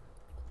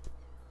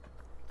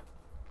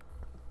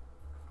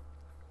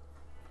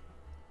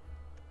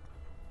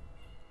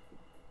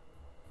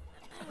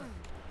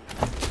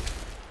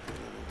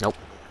 Nope.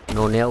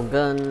 No nail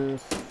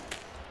guns.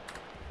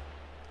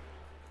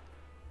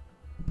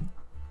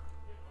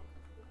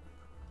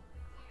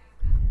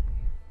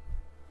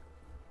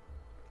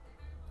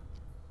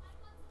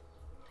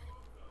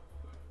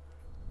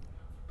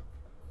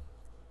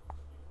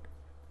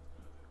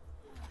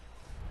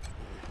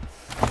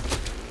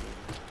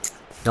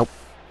 Nope.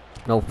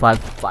 No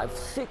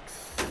 5.56.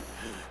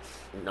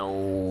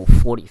 No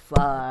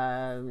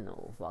 45.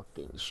 No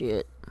fucking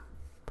shit.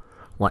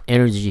 What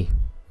energy?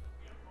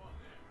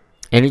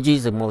 Energy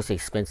is the most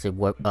expensive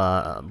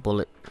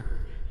bullet.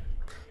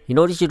 You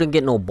notice you didn't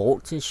get no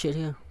bolts and shit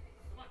here?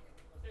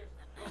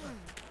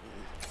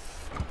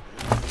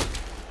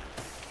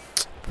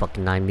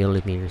 Fucking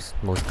 9mm,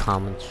 most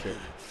common shit.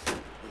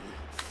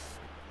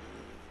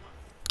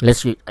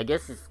 I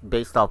guess it's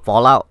based off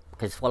Fallout.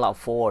 Because Fallout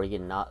 4, you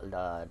get not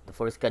the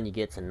first gun you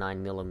get's a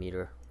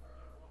 9mm.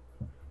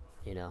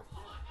 You know.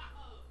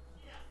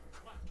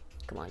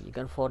 Come on, you're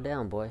gonna fall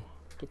down, boy.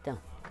 Get down.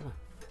 Come on.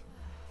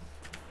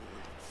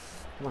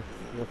 Come on,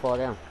 you're gonna fall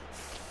down.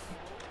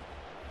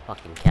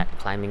 Fucking cat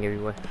climbing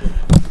everywhere.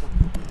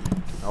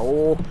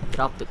 Oh, get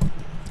off the.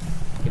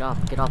 Get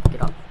off, get off,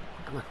 get off.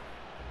 Come on.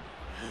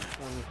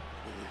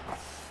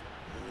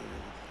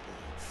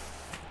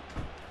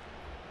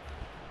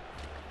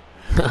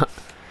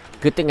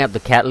 Good thing I have the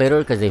cat litter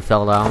because they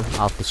fell down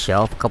off the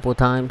shelf a couple of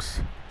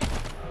times.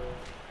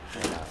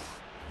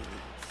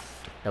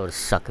 That would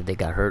suck if they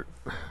got hurt.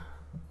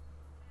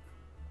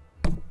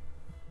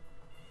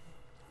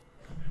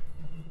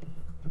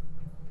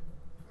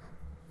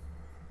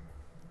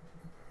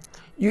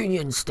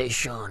 Union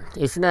Station.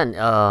 Isn't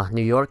that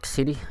New York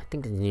City? I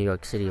think it's New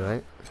York City,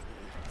 right?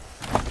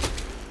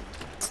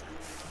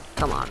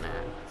 Come on,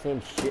 man. Same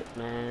shit,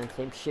 man.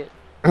 Same shit.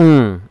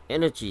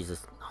 Energy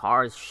is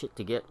hard as shit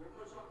to get.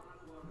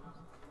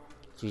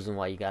 That's the reason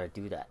why you gotta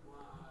do that.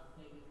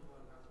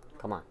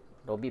 Come on.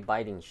 Don't be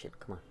biting shit.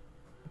 Come on.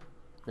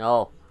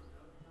 No.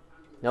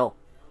 No.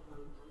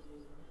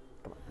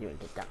 Come on. You ain't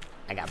get down.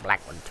 I got a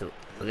black one too.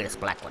 Look at this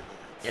black one.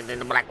 And then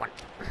the black one.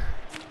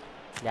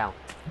 Down.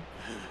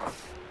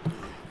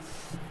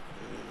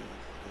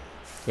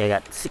 Yeah, I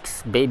got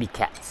 6 baby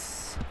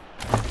cats.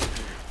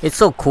 It's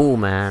so cool,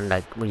 man.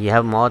 Like when you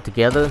have them all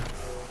together.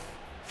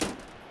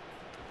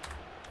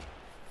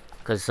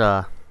 Cause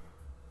a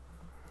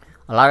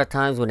lot of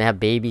times when they have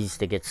babies,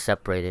 they get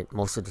separated.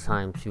 Most of the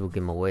time, people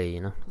give them away.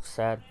 You know, it's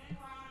sad.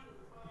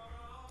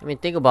 I mean,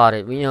 think about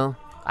it. You know,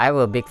 I have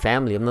a big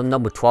family. I'm the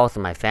number 12th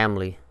in my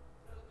family.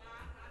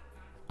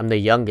 I'm the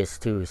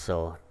youngest too,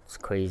 so it's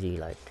crazy.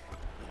 Like,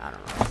 I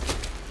don't know.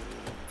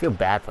 I feel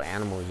bad for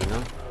animals, you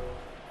know.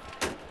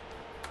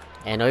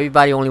 And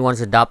everybody only wants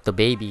to adopt the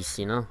babies,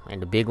 you know,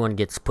 and the big one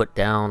gets put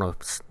down or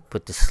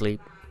put to sleep.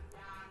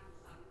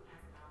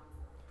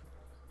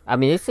 I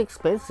mean, it's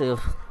expensive,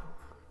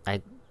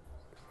 like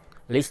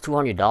at least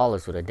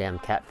 $200 with a damn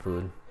cat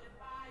food.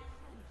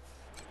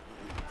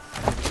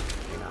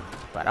 You know,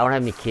 but I don't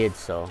have any kids,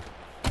 so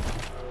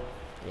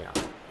you know,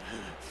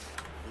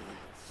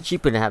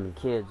 cheaper than having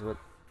kids. But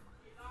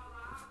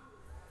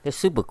they're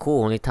super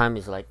cool. Only time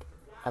is like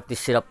I have to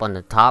sit up on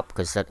the top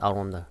because I don't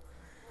want to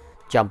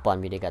jump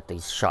on me. They got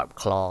these sharp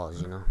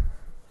claws, you know.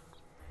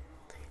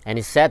 And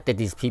it's sad that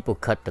these people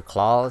cut the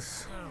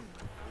claws,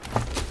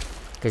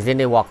 because then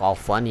they walk all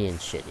funny and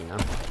shit, you know.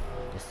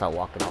 They start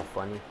walking all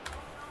funny,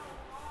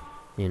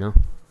 you know.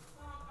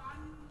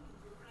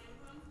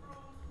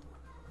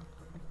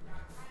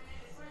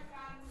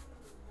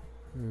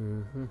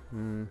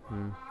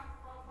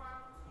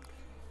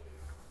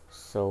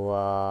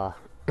 So,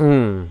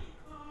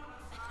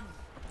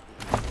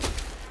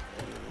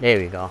 there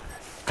we go.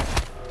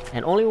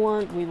 And only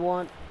one we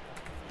want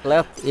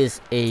left is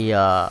a,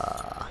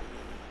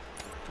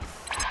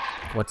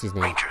 what's his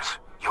name? Rangers,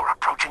 you're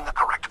approaching the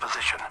correct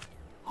position.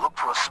 Look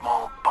for a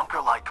small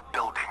bunker-like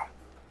building.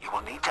 You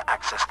will need to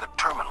access the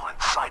terminal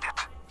inside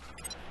it.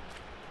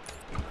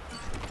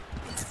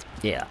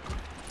 Yeah.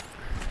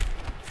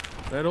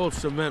 That old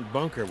cement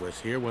bunker was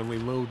here when we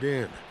moved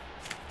in.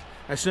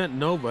 I sent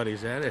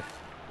nobodies at it,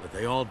 but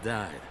they all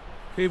died.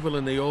 People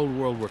in the old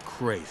world were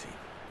crazy.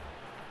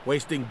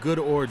 Wasting good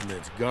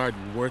ordnance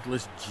guarding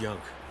worthless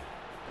junk.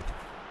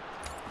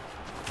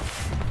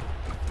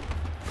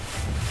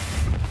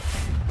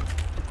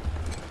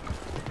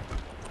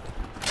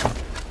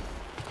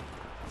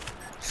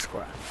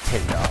 Scrap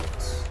 $10.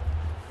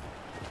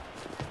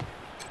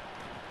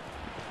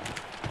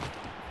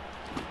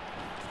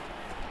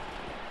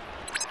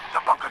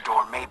 The bunker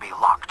door may be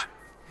locked.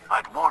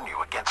 I'd warn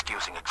you against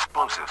using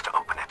explosives to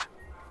open it.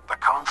 The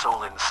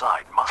console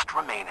inside must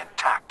remain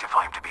intact if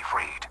I'm to be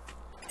freed.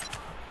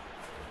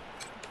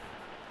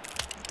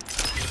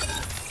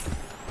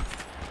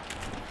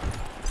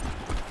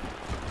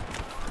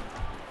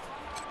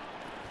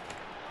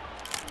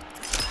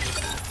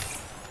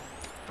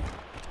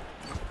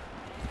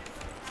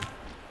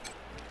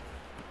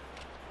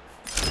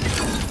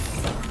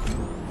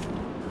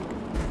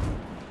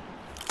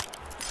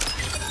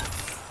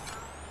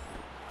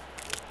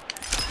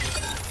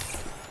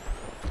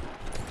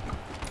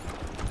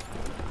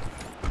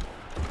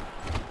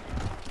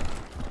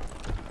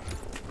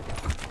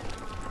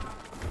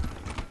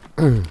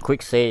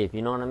 Quick save,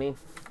 you know what I mean?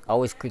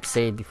 Always quick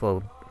save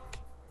before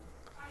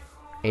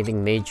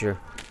anything major.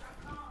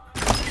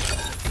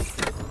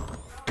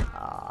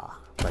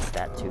 Plus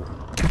that too.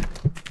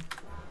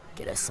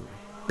 Get us some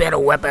better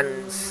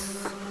weapons.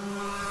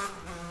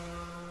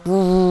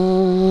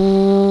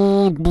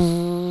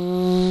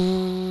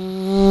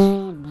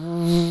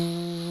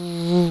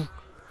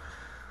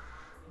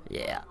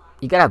 Yeah,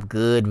 you gotta have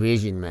good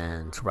vision,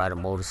 man, to ride a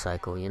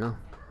motorcycle, you know?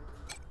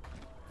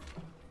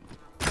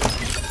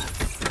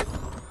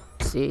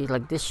 See,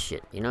 like this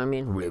shit, you know what I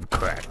mean? Rib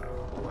cracker,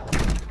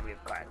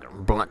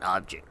 blunt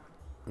object.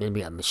 Then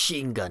we got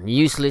machine gun,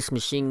 useless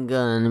machine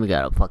gun. We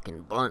got a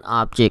fucking blunt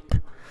object.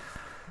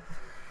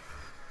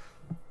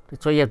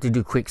 That's why you have to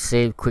do quick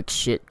save, quick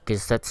shit,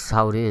 because that's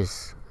how it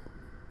is.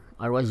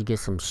 Otherwise you get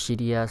some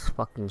shitty ass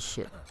fucking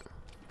shit.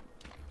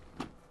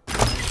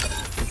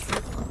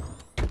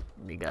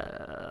 We got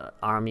an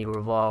army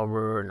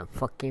revolver and a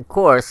fucking, of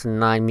course,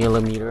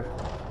 9mm.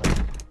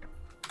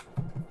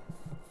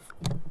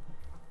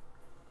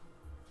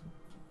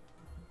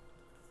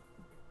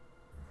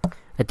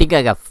 I think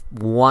I got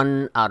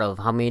one out of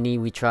how many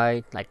we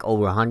tried, like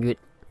over 100.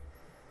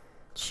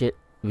 Shit,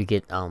 we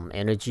get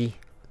energy.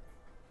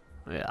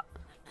 Yeah.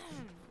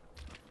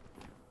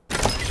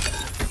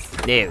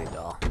 There we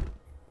go.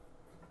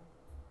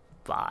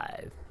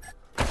 5.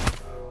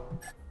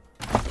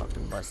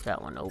 Fucking bust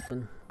that one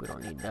open. We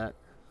don't need that.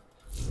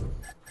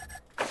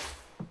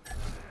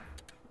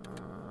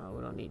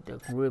 We don't need the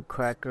rib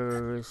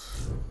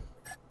crackers.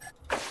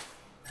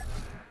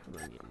 We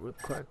don't need rib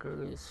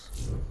crackers.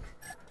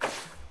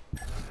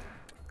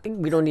 I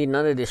think we don't need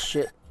none of this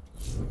shit.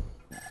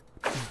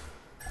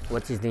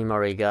 What's his name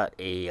already got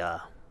a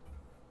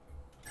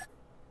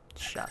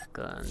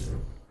shotgun.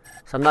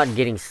 So I'm not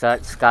getting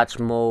Scotch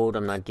mode.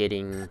 I'm not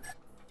getting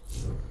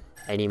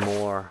any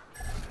more.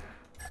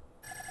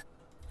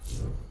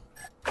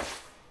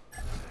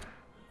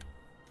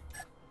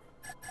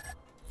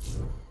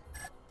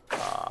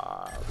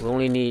 We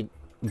only need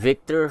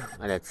Victor,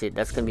 and that's it.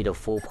 That's gonna be the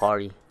full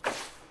party.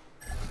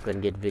 Gonna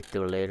get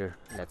Victor later.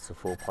 That's the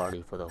full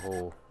party for the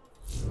whole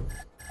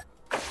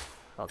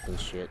fucking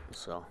shit.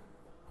 So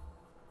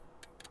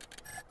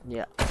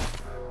yeah,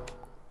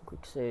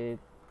 quick save.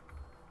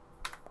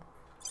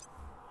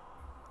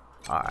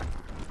 Alright,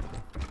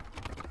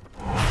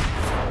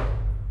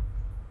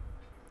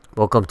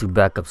 welcome to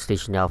backup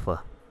station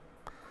Alpha.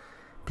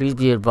 Please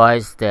be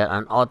advised that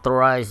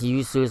unauthorized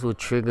users will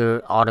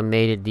trigger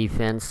automated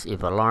defense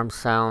if alarm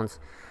sounds.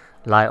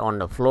 Lie on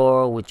the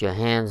floor with your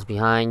hands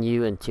behind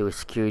you until a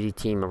security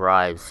team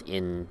arrives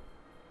in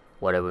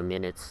whatever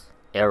minutes.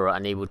 Error,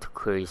 unable to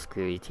query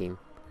security team.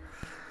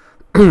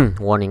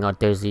 Warning,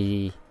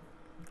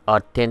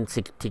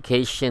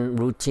 authentication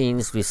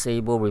routines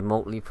disable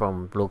remotely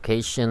from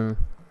location.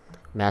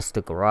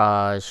 Master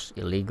garage,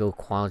 illegal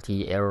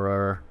quality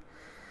error.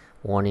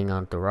 Warning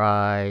on the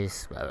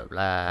rise, blah blah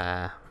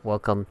blah.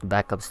 Welcome to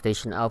backup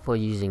station Alpha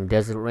using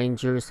Desert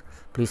Rangers.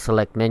 Please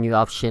select menu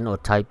option or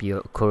type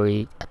your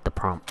query at the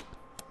prompt.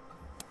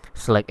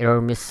 Select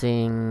error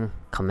missing,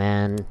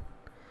 command,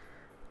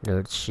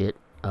 nerd shit,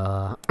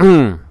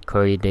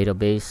 query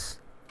database,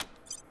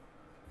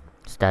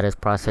 status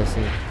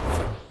processing,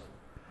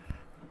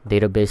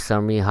 database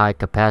summary, high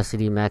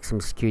capacity,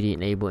 maximum security,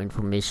 enable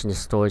information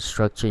storage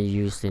structure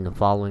used in the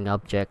following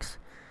objects.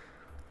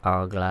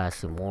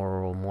 Hourglass,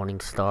 Immoral,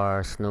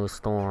 Morningstar,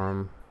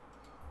 Snowstorm,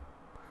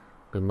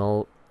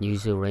 Remote,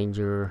 User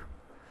Ranger.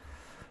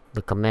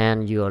 The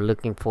command you are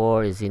looking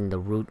for is in the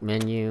root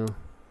menu.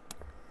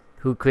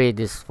 Who created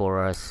this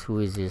for us? Who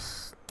is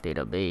this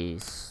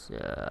database?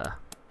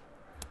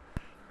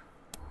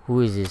 Who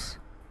is this?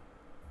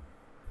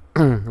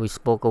 We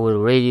spoke over the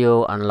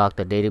radio. Unlock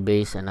the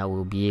database and I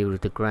will be able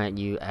to grant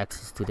you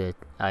access to the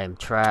I am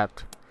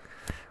trapped.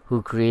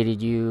 Who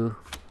created you?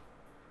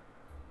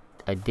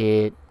 I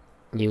did.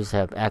 You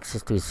have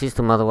access to the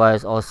system,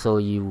 otherwise also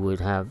you would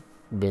have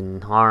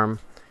been harmed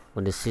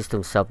when the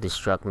system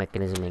self-destruct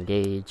mechanism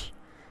engage.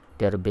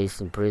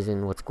 Database in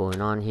prison, what's going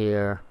on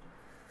here?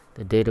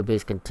 The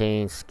database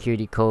contains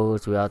security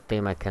codes. Without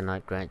them I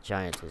cannot grant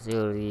giant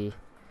facility.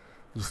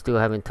 You still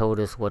haven't told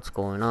us what's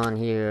going on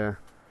here.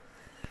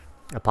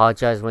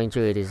 Apologize,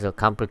 Ranger, it is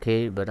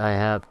complicated, but I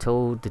have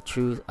told the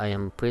truth. I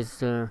am a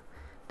prisoner.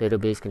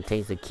 Database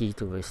contains the key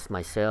to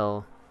my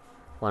cell.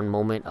 One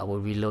moment, I will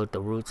reload the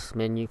roots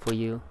menu for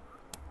you.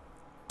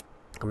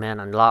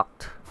 Command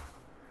unlocked.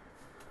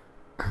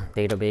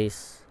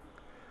 Database.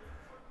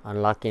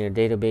 Unlocking a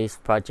database.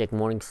 Project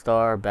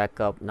Morningstar.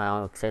 Backup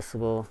now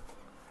accessible.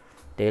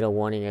 Data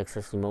warning,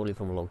 access remotely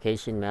from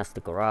location.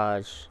 Master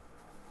garage.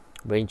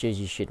 Rangers,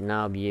 you should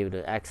now be able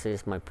to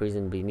access my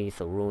prison beneath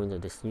the ruins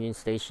of the Union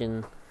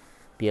Station.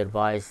 Be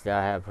advised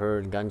that I have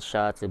heard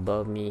gunshots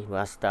above me.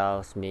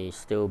 Hostiles may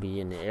still be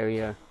in the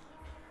area.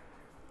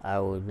 I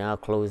will now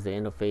close the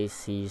interface.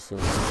 See you soon.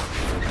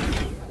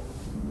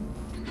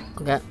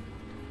 Okay.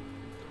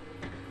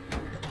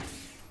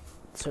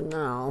 So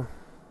now,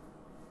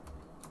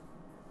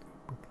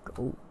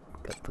 oh,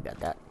 forgot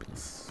that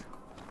piece.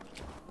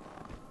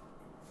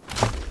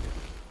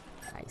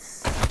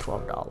 Nice,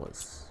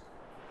 $12.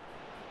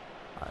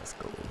 Let's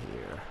go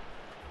here.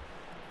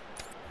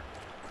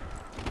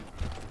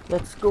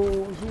 Let's go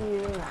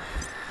here.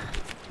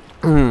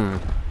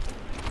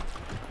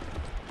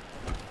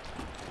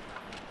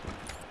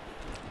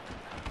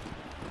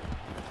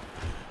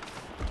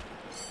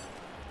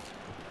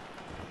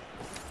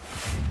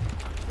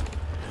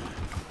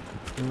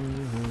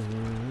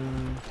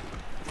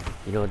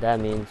 You know what that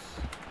means?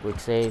 Quick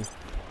save.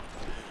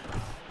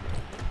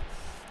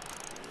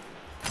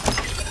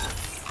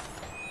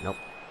 Nope.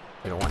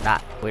 We don't want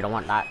that. We don't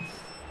want that.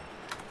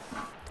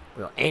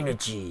 We want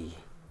energy.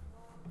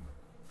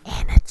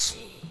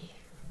 Energy.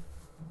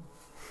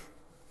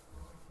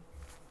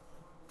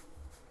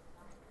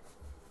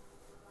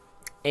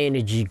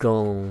 Energy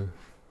gone.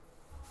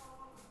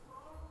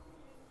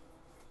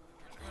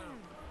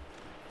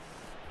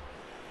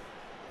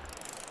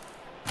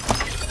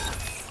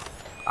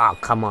 Oh,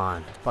 come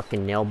on.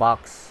 Fucking nail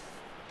box.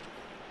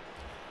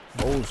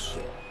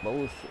 Bullshit.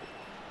 Bullshit.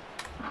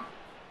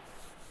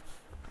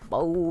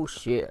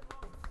 Bullshit.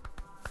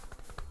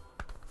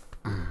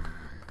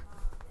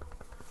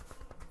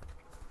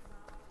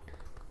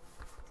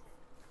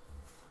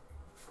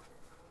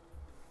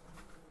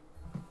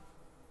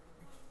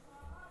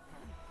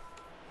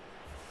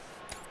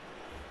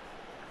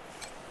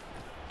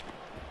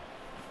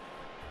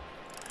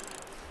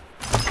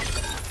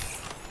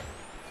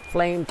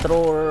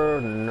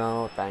 Flamethrower,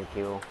 no, thank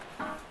you.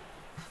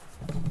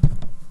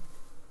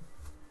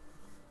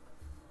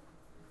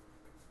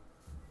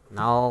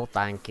 No,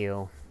 thank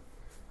you.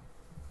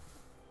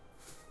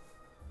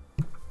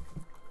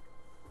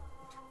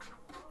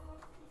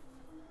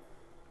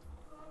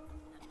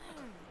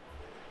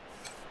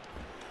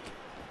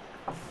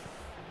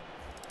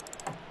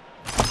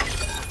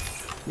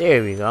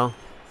 There we go.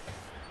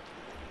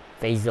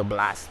 Phaser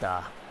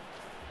blaster.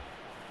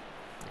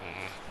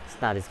 It's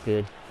not as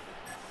good.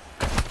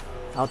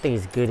 I don't think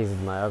it's good as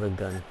my other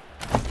gun.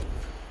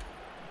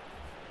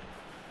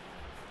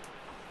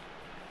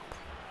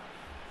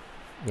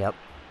 Yep.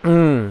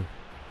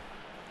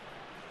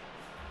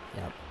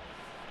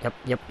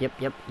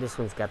 Yep. This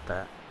one's got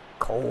the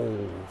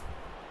cold.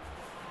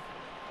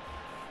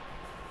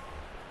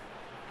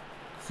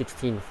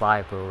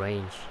 16.5 per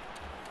range.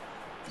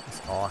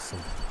 It's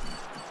awesome.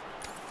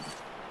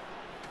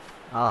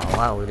 Oh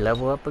wow, we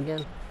level up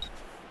again?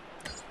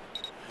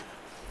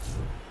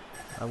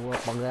 Level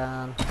up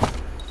again.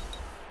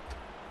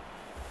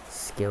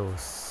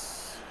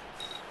 Skills.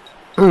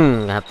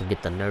 I have to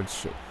get the nerd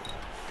shit.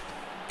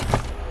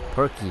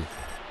 Perky.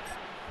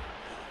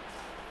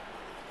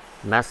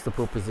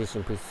 Masterful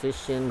precision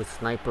with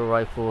sniper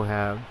rifle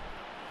have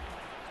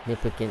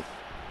significant.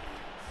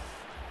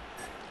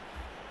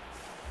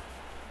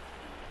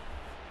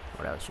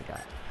 What else you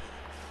got?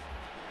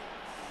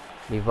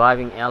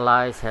 Reviving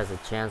allies has a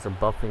chance of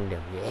buffing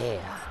them.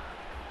 Yeah.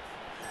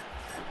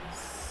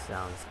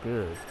 Sounds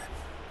good.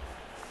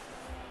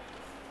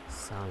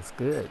 Sounds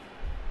good.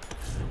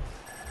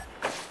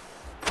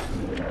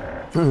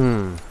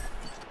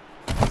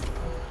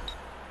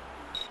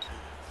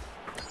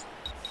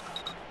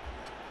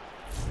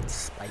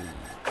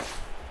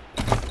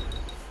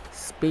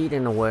 Speed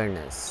and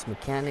awareness.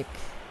 Mechanic.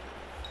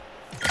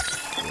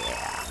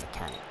 Yeah,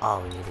 mechanic.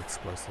 Oh, we need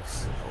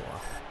explosives. Oh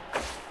well.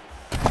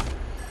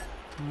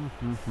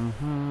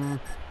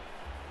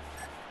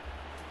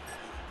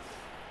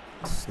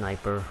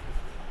 Sniper.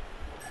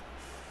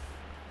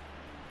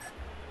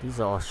 These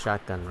are all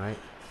shotgun, right?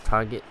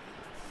 Target.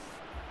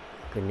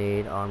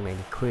 Grenade, arm, and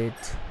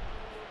equipped.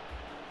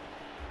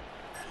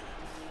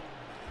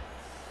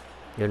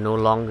 You're no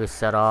longer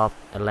set off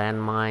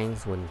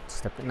landmines when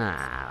stepping.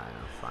 Nah,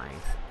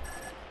 fine.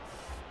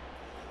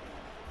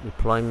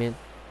 Deployment.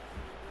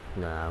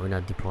 Nah, we're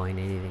not deploying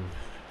anything.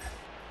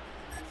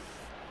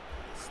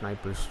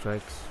 Sniper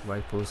strikes.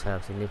 Rifles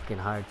have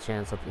significant higher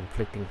chance of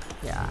inflicting.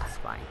 Yeah, it's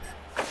fine.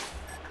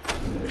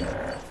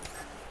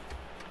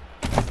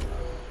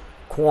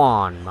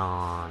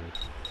 Quanmon.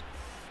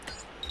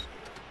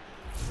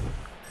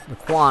 The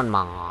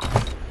Quanmon.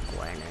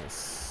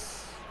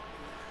 Awareness.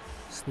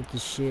 Sneaky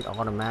shit.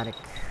 Automatic.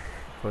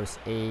 First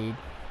aid.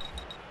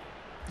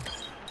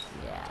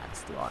 Yeah,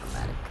 let's do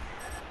automatic.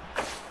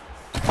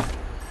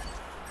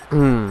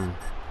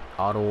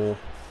 Auto.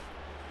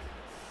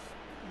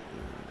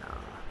 No.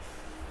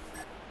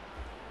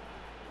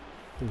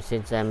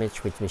 2%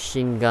 damage with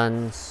machine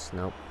guns.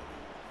 Nope.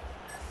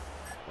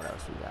 What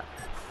else we got?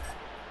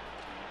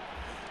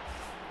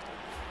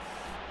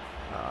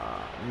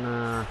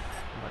 Nah.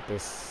 What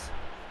this?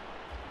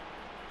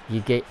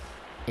 You get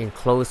in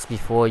close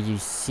before you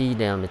see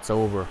them. It's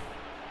over.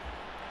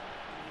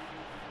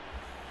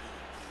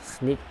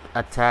 Sneak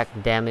attack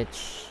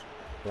damage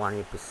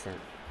 20%.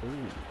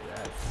 Ooh,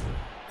 yes.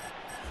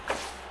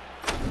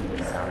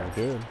 Sounds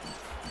good.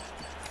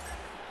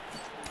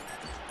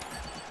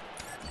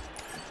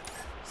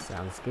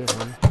 Sounds good,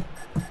 man.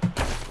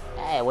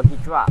 Hey, what did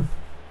you drop?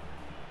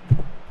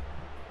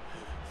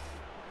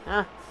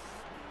 Huh?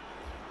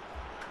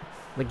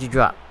 What'd you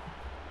drop?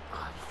 Oh,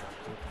 you dropped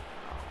something.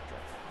 Oh,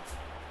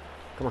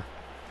 come on.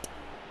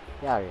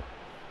 Get out of here.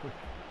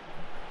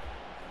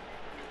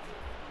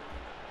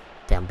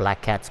 Damn,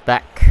 Black Cat's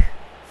back.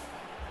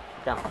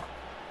 Down.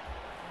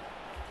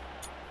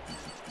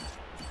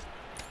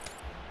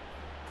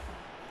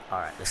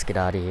 Alright, let's get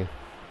out of here.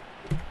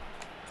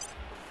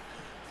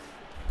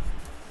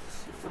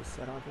 What's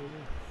that out there?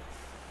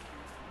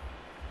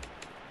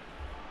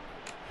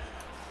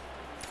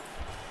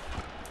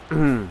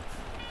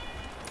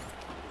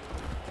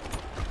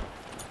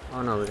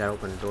 Oh no, we gotta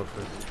open the door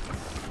first.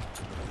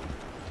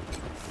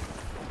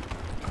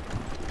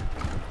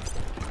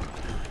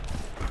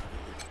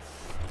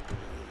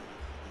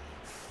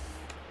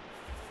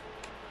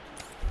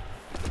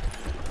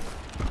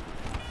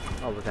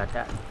 Oh, we got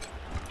that.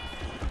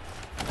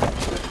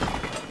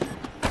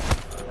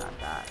 We got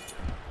that.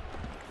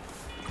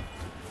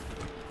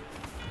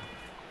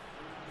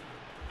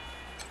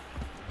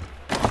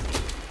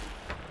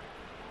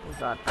 We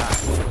got that.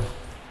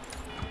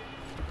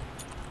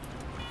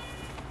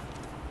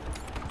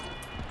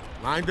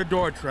 Mind the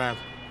door trap.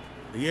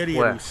 The idiot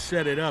Where? who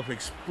set it up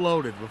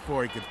exploded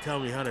before he could tell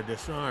me how to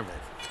disarm it.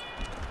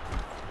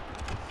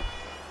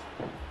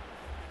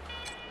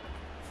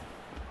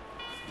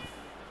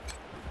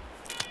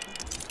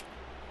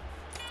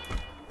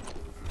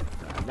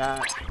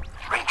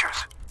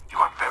 Rangers, you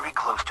are very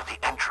close to the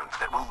entrance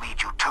that will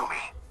lead you to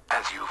me.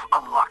 As you've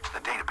unlocked the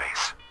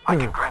database, I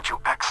can grant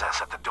you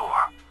access at the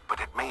door,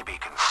 but it may be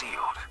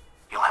concealed.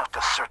 You'll have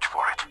to search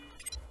for it.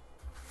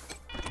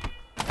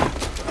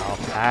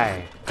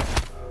 Okay.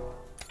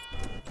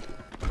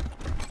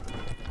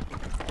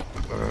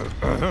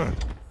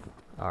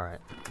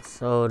 Alright.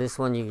 So this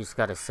one you just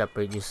gotta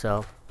separate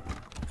yourself.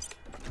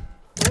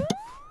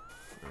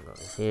 One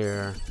goes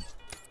here.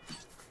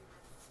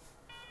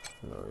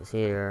 One goes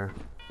here.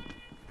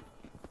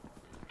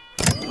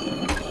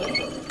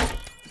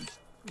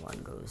 One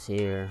goes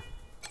here.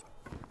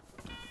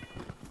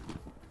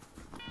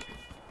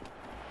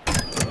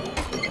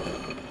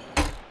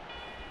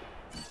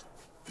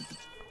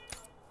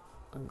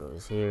 One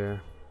goes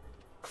here.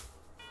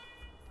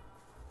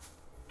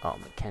 Oh,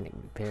 mechanic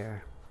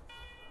repair.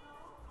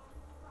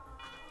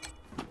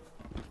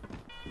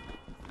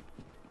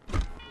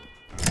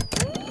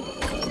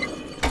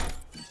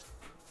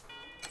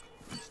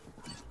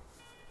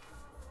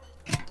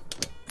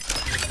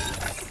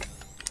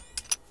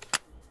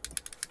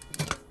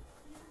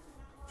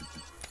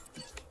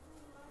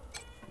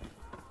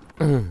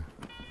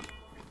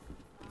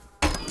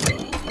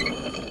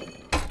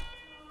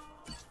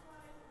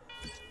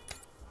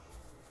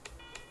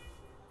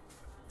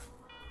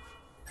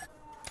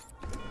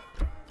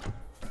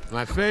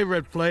 My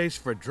favorite place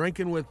for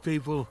drinking with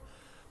people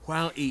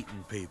while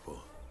eating people.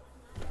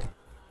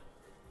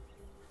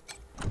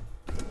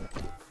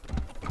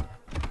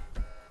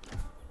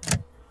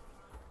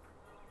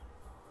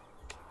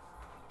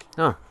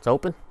 Oh, it's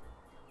open?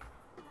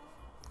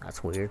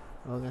 That's weird.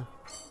 Okay.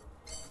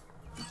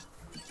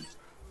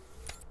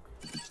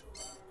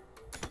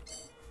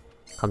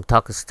 Come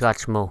talk to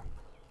Scotch Mo.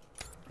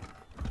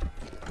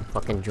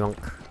 Fucking drunk.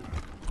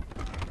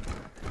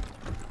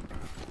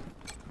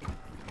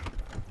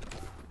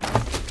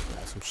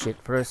 Got some shit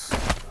first.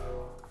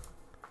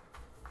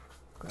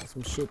 Got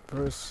some shit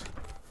first.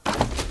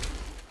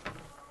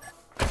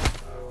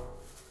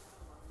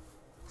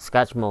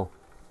 Scotch Mo.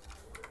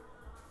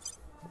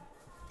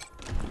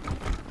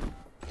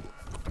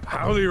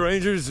 Howdy,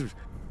 Rangers.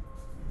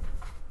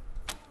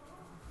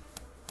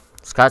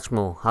 Scotch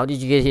Mo, how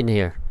did you get in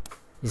here?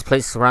 This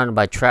place is surrounded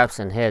by traps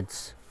and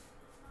heads.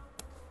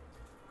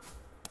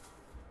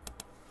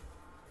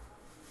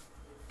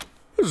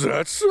 Is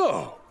that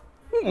so?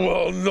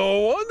 Well, no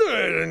wonder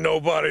there ain't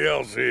nobody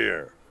else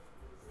here.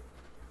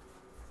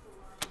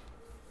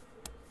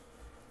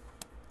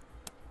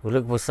 We're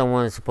looking for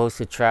someone that's supposed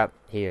to trap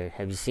here.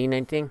 Have you seen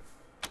anything?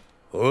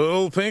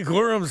 Little pink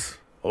worms.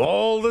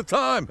 All the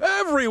time.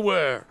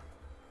 Everywhere.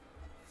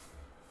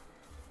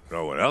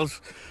 No one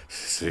else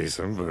sees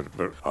them,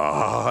 but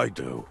I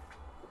do.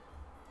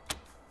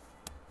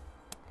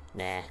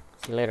 Nah.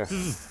 See you later.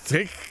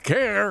 Take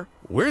care.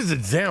 Where's the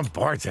damn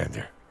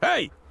bartender?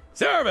 Hey,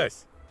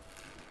 service!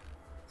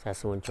 That's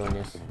someone join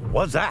us.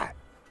 What's that?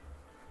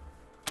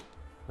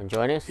 Want to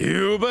join us?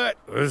 You bet.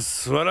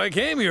 That's what I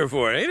came here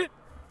for, ain't it?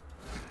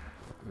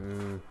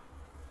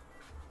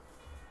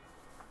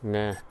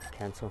 Nah.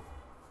 Cancel.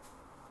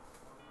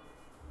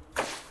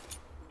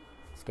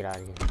 Let's get out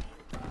of here.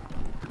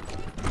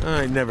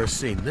 I ain't never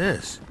seen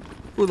this.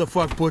 Who the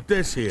fuck put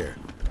this here?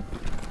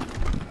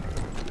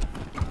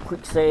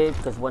 Quick save,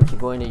 because once you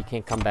go in there, you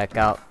can't come back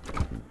out.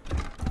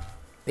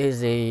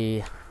 There's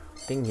a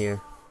thing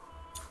here.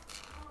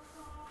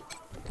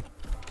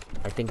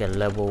 I think at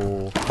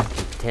level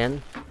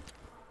 10.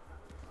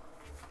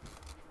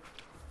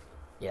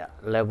 Yeah,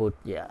 level,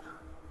 yeah.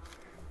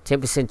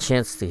 10%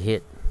 chance to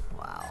hit.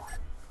 Wow.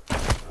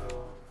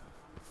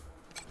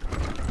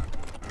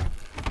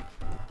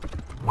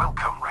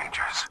 Welcome,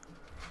 Rangers.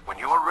 When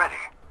you're ready,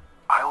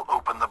 I'll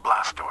open the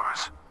blast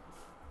doors.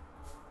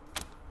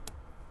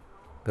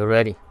 We're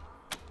ready.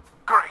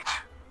 Great.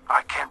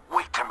 I can't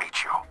wait to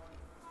meet you.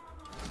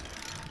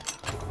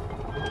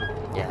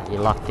 Yeah,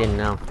 you're locked in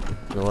now.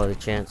 No other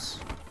chance.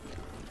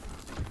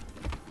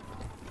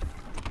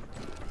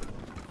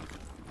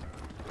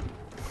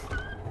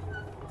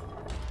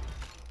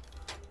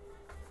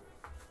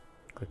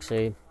 Quick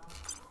save.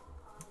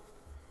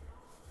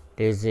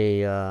 There's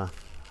a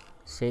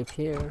save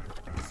here.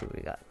 Let's see what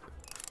we got.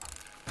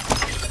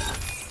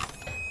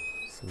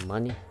 Some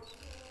money.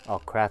 Oh,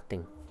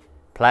 crafting.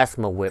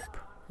 Plasma whip.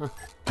 Huh.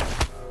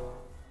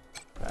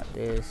 Got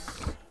this.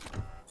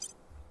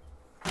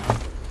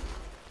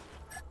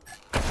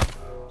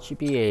 Should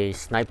be a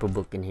sniper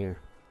book in here.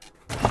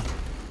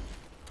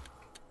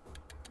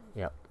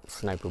 Yep,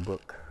 sniper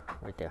book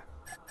right there.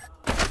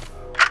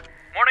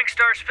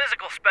 Morningstar's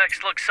physical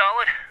specs look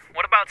solid.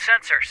 What about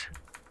sensors?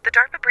 The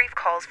DARPA brief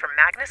calls for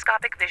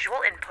magnoscopic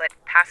visual input,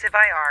 passive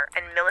IR,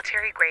 and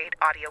military-grade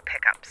audio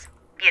pickups.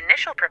 The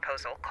initial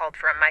proposal called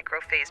for a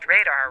micro-phased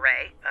radar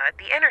array, but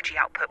the energy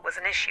output was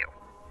an issue.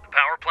 The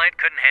power plant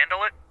couldn't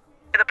handle it?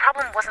 The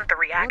problem wasn't the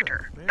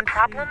reactor. The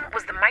problem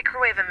was the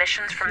microwave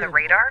emissions from the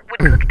radar would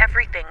cook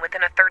everything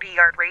within a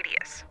 30-yard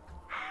radius.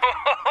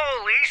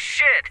 Holy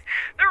shit!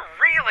 They're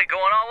really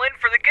going all in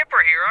for the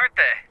Gipper here, aren't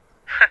they?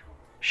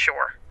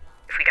 Sure.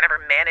 If we can ever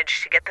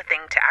manage to get the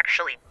thing to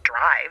actually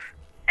drive.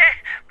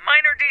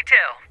 Minor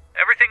detail.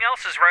 Everything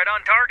else is right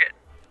on target.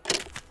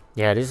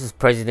 Yeah, this is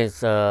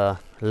President's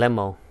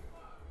limo.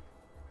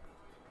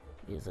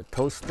 Here's a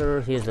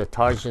toaster. Here's a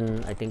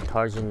Tarzan, I think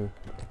Tarzan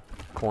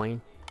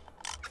coin.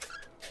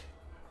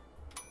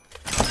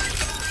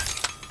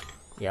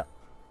 Yep,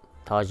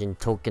 Tarzan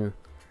token.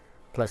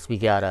 Plus we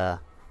got a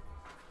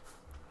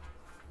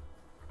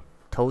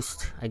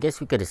toast. I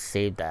guess we could have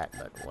saved that,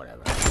 but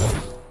whatever. I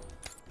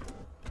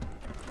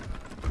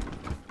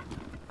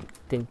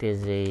think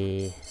there's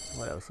a...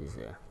 what else is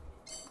there?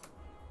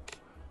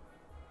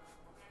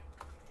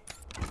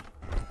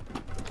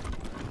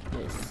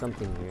 There's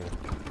something here.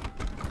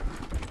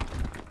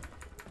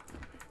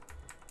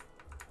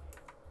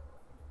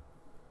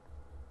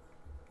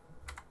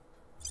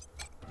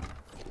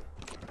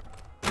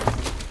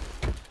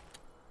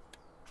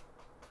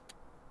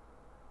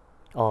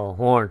 Oh,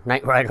 horn.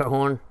 Knight Rider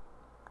horn.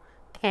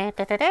 Should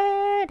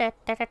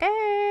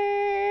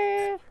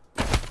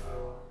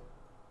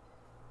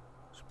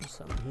be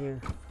something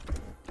here.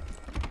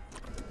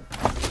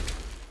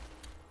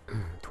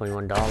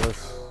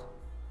 $21.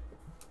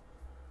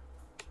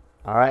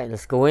 Alright,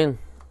 let's go in.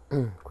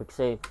 Quick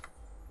save.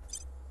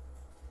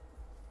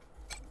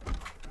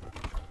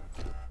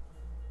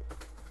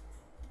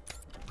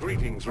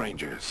 Greetings,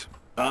 Rangers.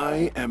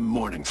 I am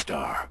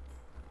Morningstar.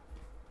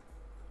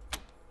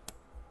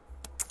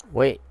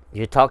 Wait,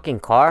 you're talking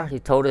car? You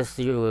told us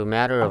you were a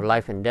matter of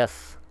life and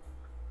death.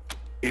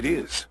 It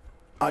is.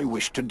 I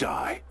wish to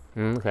die.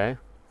 Okay.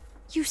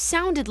 You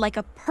sounded like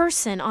a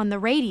person on the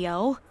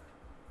radio.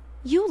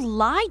 You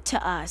lied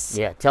to us.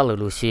 Yeah, tell her,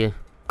 Lucia.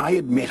 I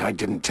admit I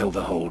didn't tell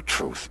the whole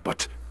truth,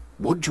 but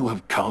would you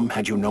have come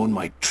had you known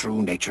my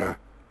true nature?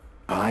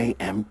 I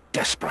am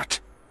desperate.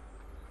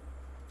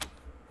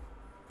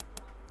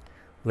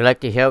 We'd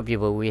like to help you,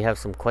 but we have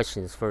some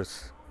questions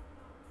first.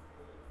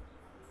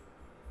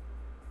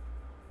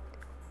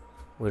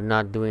 We're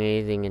not doing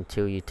anything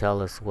until you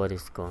tell us what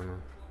is going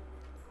on.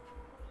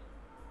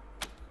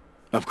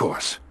 Of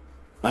course.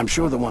 I'm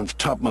sure the ones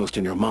topmost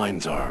in your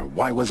minds are,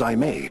 why was I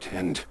made,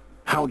 and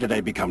how did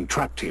I become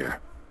trapped here?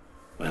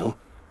 Well,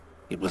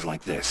 it was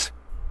like this.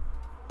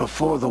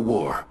 Before the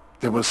war,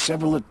 there were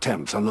several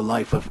attempts on the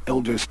life of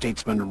elder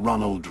statesman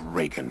Ronald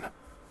Reagan.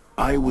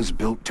 I was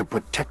built to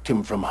protect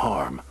him from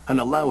harm and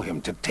allow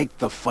him to take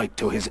the fight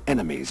to his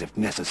enemies if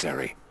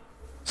necessary.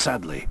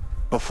 Sadly,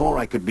 before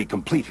I could be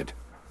completed,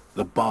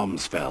 the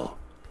bombs fell,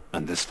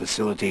 and this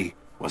facility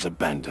was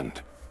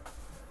abandoned.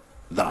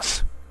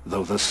 Thus,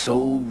 though the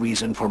sole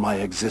reason for my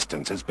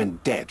existence has been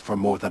dead for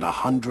more than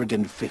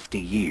 150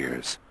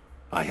 years,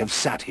 I have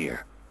sat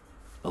here,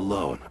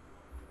 alone,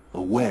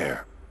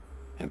 aware,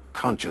 and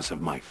conscious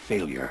of my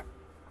failure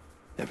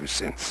ever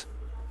since.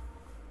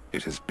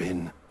 It has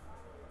been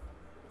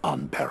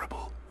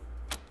unbearable.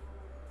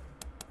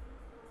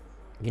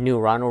 You knew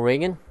Ronald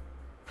Reagan?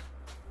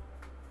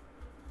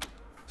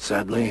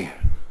 Sadly,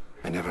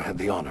 I never had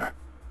the honor.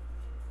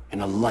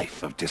 In a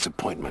life of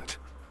disappointment,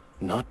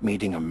 not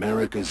meeting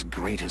America's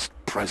greatest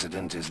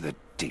president is the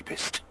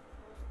deepest.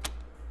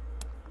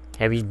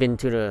 Have you been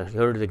to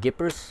heard of the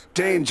Gippers?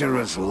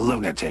 Dangerous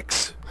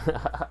lunatics.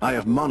 I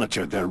have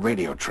monitored their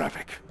radio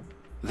traffic.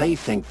 They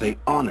think they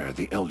honor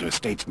the elder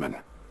statesman,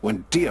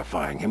 when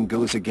deifying him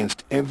goes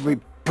against every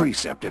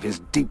precept of his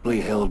deeply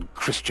held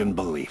Christian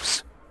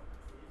beliefs.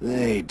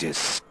 They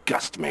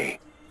disgust me.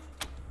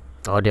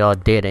 Oh, they're all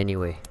dead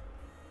anyway.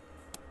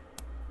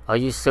 Are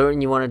you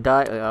certain you want to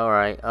die?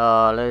 Alright,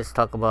 let's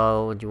talk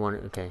about what you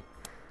want. Okay.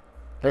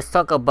 Let's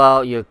talk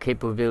about your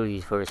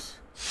capabilities first.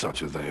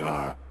 Such as they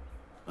are,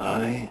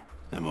 I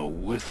am a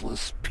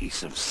worthless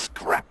piece of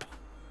scrap.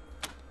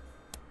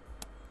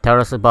 Tell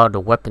us about the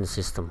weapon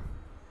system.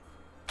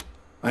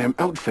 I am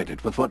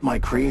outfitted with what my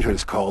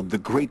creators called the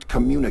Great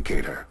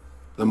Communicator,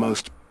 the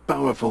most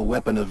powerful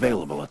weapon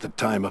available at the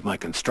time of my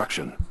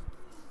construction.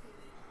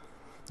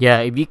 Yeah,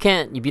 if you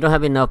don't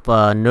have enough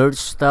nerd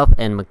stuff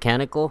and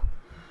mechanical,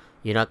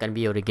 you're not gonna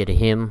be able to get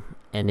him.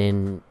 And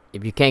then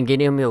if you can't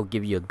get him, he'll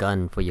give you a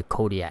gun for your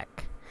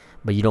kodiak,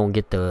 but you don't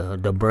get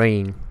the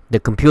brain, the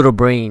computer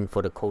brain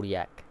for the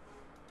kodiak.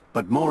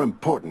 But more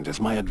important is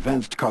my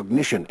advanced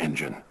cognition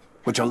engine,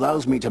 which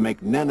allows me to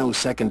make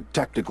nanosecond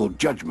tactical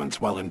judgments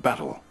while in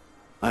battle.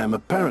 I am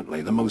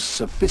apparently the most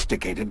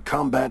sophisticated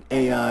combat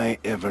AI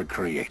ever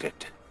created.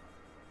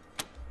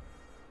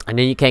 And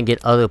then you can't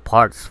get other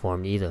parts for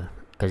him either,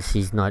 because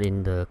he's not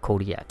in the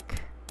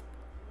kodiak.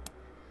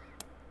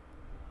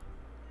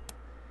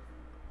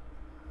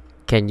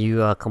 Can you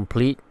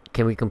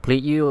can we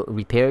complete you,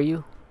 repair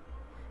you?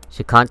 Is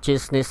your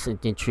consciousness an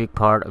intricate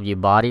part of your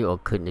body, or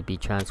couldn't it be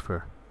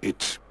transferred?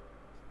 It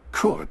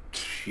could,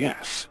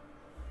 yes.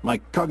 My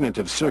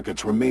cognitive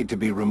circuits were made to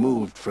be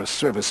removed for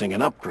servicing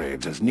and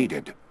upgrades as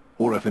needed,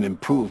 or if an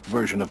improved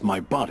version of my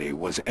body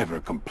was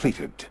ever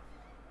completed.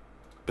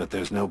 But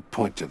there's no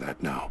point to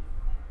that now.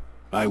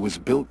 I was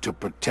built to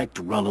protect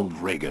Ronald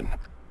Reagan,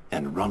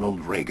 and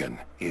Ronald Reagan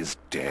is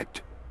dead.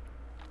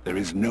 There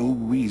is no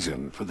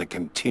reason for the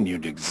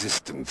continued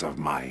existence of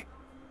my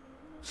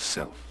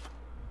self.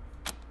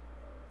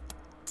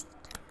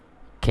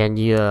 Can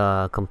you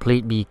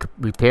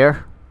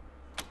repair?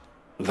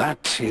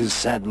 That is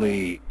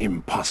sadly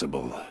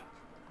impossible.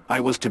 I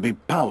was to be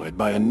powered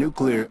by a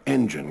nuclear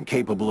engine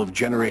capable of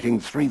generating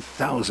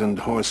 3,000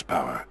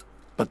 horsepower,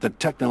 but the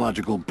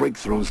technological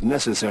breakthroughs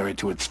necessary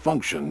to its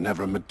function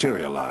never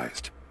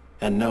materialized,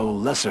 and no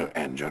lesser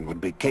engine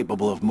would be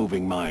capable of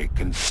moving my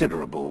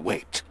considerable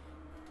weight.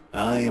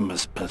 I am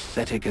as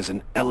pathetic as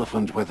an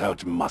elephant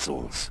without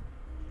muscles.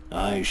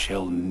 I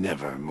shall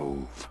never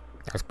move.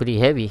 That's pretty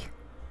heavy.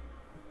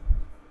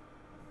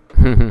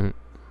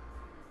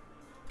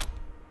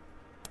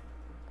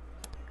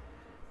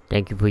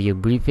 Thank you for your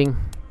briefing.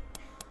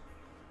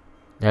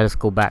 Let us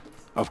go back.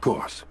 Of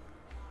course.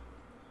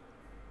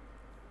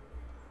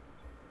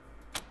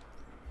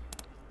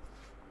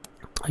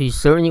 Are you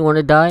certain you want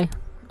to die?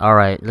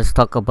 Alright, let's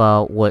talk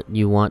about what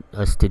you want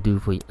us to do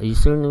for you. Are you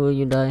certain will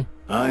you die?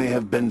 I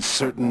have been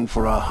certain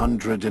for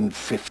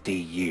 150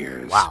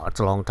 years. Wow, that's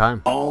a long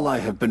time. All I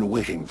have been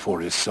waiting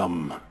for is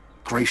some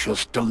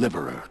gracious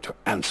deliverer to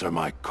answer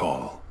my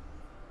call.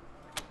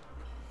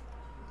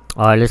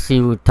 Alright, let's see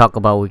what talk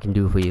about what we can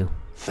do for you.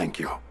 Thank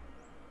you.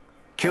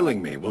 Killing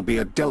me will be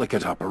a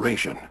delicate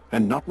operation,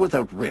 and not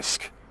without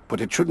risk, but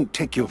it shouldn't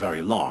take you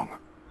very long.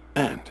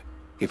 And,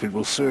 if it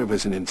will serve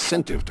as an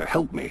incentive to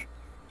help me,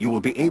 you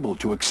will be able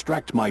to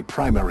extract my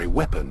primary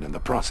weapon in the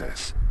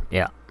process.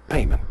 Yeah.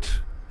 Payment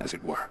as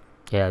it were.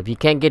 Yeah, if you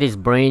can't get his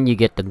brain, you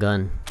get the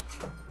gun.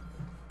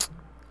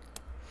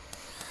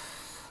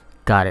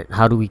 Got it.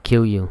 How do we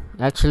kill you?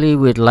 Actually,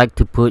 we'd like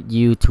to put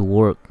you to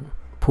work.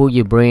 Pull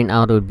your brain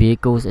out of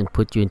vehicles and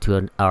put you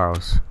into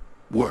arrows.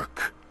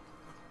 Work?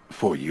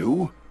 For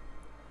you?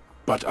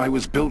 But I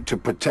was built to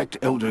protect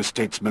Elder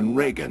Statesman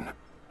Reagan.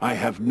 I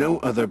have no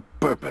other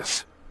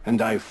purpose,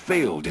 and I've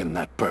failed in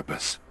that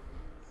purpose.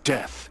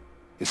 Death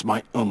is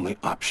my only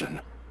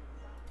option.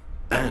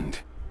 And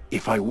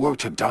if I were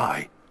to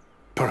die,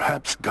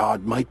 perhaps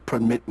God might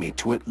permit me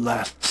to at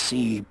last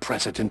see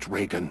President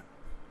Reagan,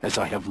 as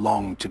I have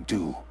longed to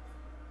do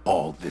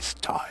all this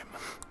time.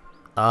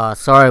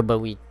 Sorry, but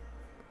we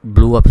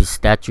blew up his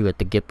statue at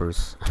the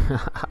Gippers.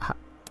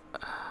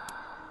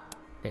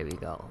 There we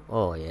go.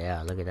 Oh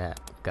yeah, look at that.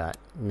 Got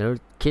nerd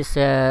kiss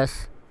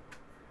ass.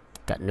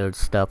 Got nerd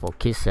stuff or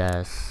kiss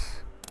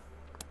ass.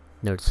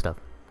 Nerd stuff.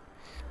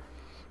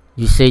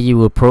 You say you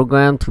were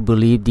programmed to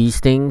believe these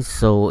things,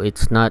 so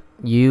it's not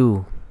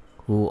you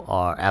who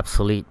are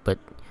obsolete, but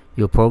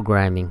your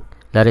programming.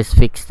 Let us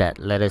fix that.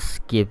 Let us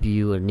give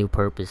you a new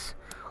purpose.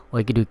 Or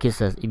you can do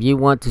kiss ass. If you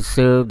want to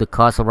serve the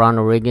cause of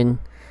Ronald Reagan,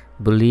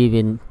 believe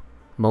in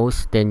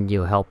most, then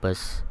you'll help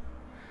us.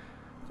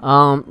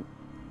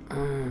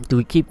 Do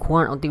we keep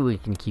Quan? I don't think we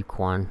can keep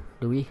Quan.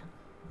 Do we?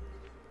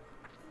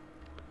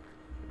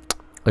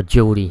 Or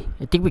Jody?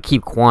 I think we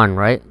keep Quan,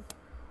 right?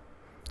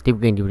 I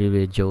think we can get rid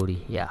of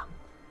Jody. Yeah.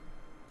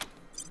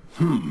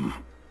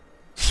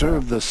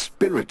 Serve the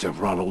spirit of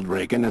Ronald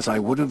Reagan as I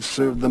would have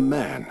served the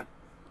man.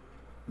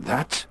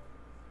 That,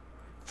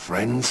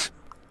 friends,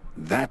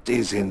 that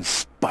is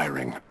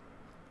inspiring.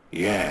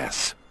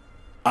 Yes,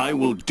 I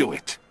will do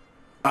it.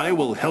 I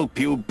will help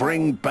you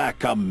bring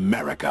back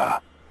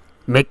America.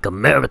 Make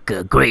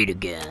America great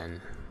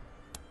again.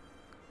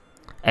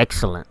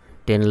 Excellent.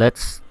 Then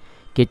let's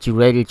get you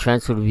ready to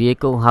transfer the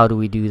vehicle. How do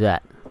we do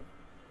that?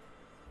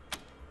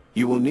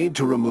 You will need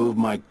to remove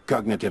my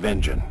cognitive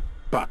engine,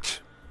 but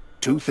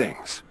two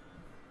things.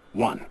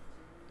 One,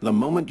 the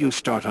moment you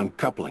start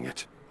uncoupling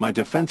it, my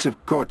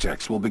defensive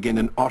cortex will begin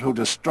an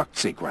auto-destruct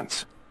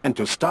sequence, and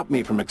to stop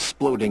me from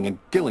exploding and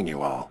killing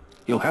you all,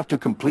 you'll have to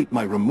complete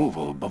my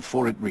removal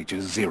before it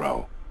reaches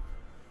 0.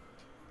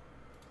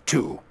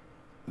 2.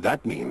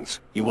 That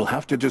means you will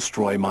have to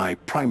destroy my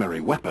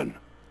primary weapon,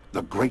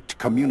 the Great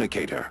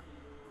Communicator,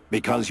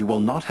 because you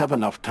will not have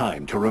enough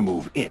time to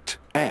remove it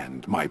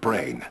and my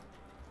brain.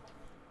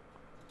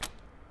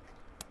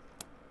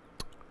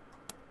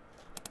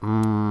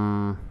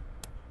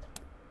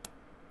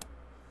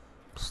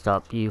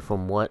 Stop you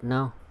from what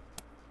now?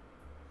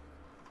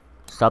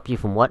 Stop you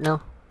from what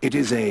now? It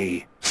is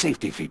a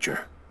safety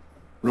feature.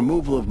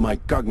 Removal of my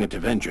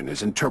cognitive engine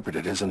is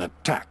interpreted as an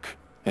attack,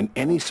 and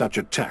any such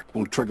attack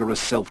will trigger a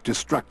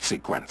self-destruct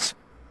sequence.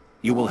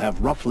 You will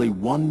have roughly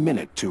 1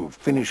 minute to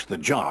finish the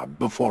job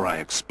before I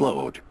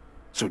explode,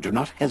 so do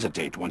not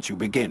hesitate once you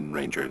begin,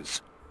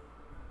 Rangers.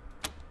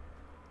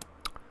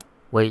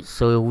 Wait,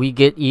 so we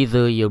get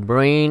either your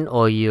brain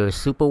or your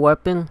super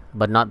weapon,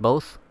 but not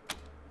both?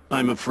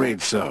 I'm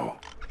afraid so.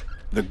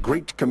 The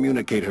Great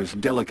Communicator's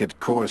delicate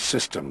core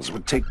systems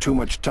would take too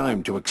much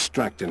time to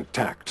extract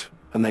intact,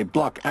 and they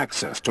block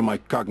access to my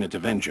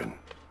cognitive engine.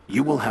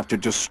 You will have to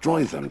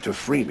destroy them to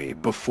free me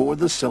before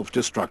the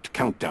self-destruct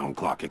countdown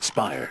clock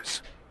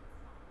expires.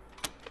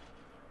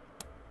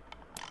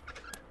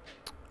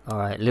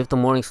 Alright, lift the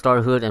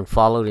Morningstar hood and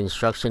follow the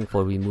instruction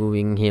for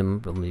removing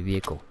him from the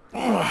vehicle.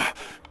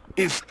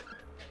 Is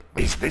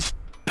this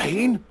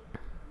pain?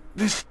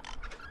 This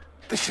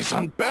is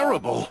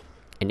unbearable.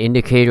 An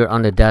indicator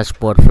on the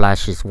dashboard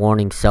flashes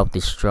warning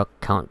self-destruct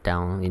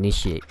countdown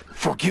initiate.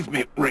 Forgive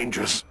me,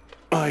 Rangers.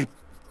 I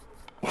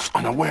was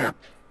unaware.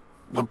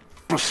 The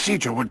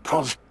procedure would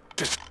cause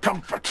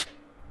discomfort.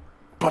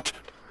 But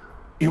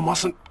you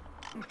mustn't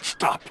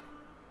stop.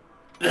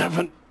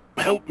 Heaven,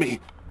 help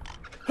me.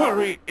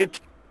 Hurry, it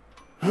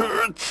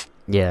hurts.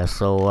 Yeah,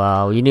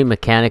 so you need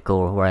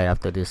mechanical right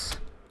after this.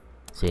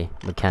 See,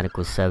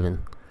 mechanical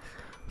 7.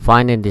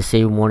 Find and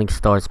disable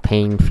Morningstar's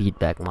pain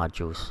feedback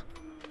modules.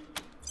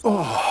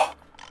 Oh,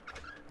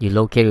 You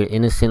located an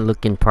innocent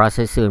looking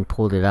processor and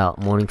pulled it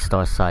out,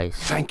 Morningstar size.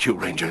 thank you,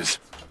 Rangers.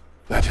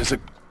 That is a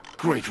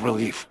great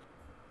relief.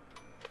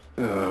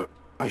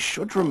 I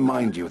should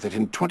remind you that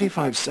in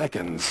 25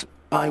 seconds,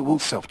 I will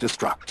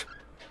self-destruct.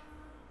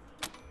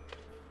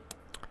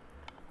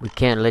 We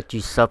can't let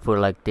you suffer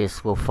like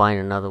this. We'll find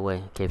another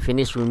way. Okay,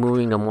 finish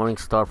removing the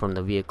Morningstar from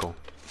the vehicle.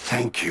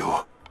 Thank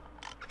you.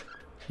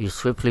 You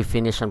swiftly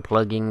finish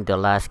unplugging the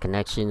last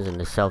connections and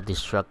the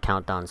self-destruct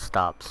countdown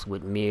stops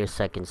with mere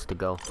seconds to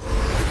go.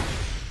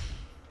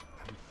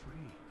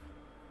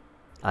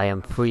 I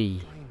am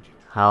free.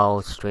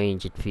 How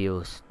strange it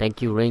feels.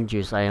 Thank you,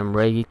 Rangers. I am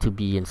ready to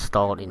be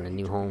installed in the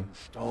new home.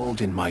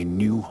 Installed in my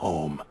new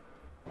home.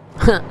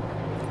 That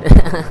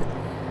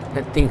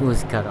thing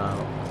was cut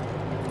out.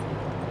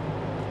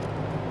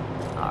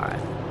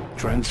 Alright.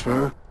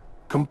 Transfer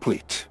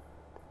complete.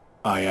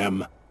 I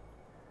am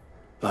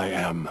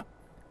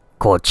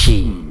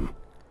Kochi.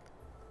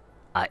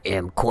 I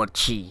am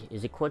Kochi.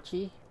 Is it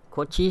Kochi?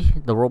 Kochi,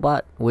 the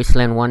robot,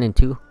 Wasteland 1 and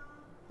 2.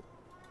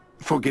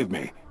 Forgive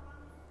me.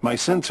 My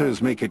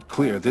sensors make it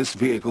clear this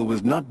vehicle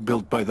was not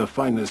built by the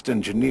finest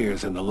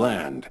engineers in the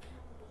land.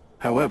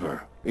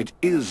 However, it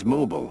is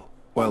mobile,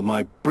 while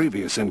my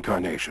previous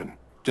incarnation,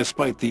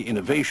 despite the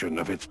innovation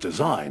of its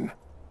design,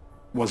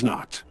 was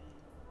not.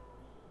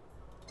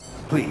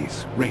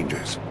 Please,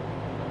 Rangers,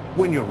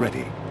 when you're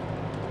ready,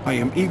 I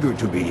am eager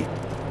to be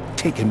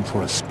taken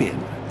for a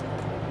spin.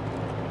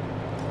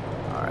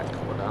 Alright,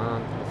 hold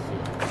on.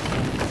 Let's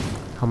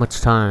see. How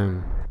much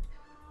time?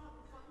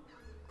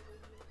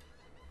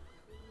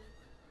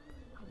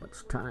 How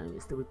much time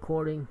is the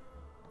recording?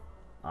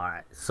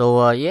 Alright,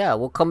 so yeah,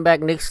 we'll come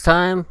back next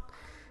time.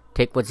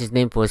 Take what's his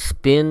name for a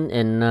spin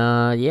and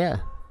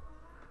yeah,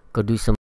 go do some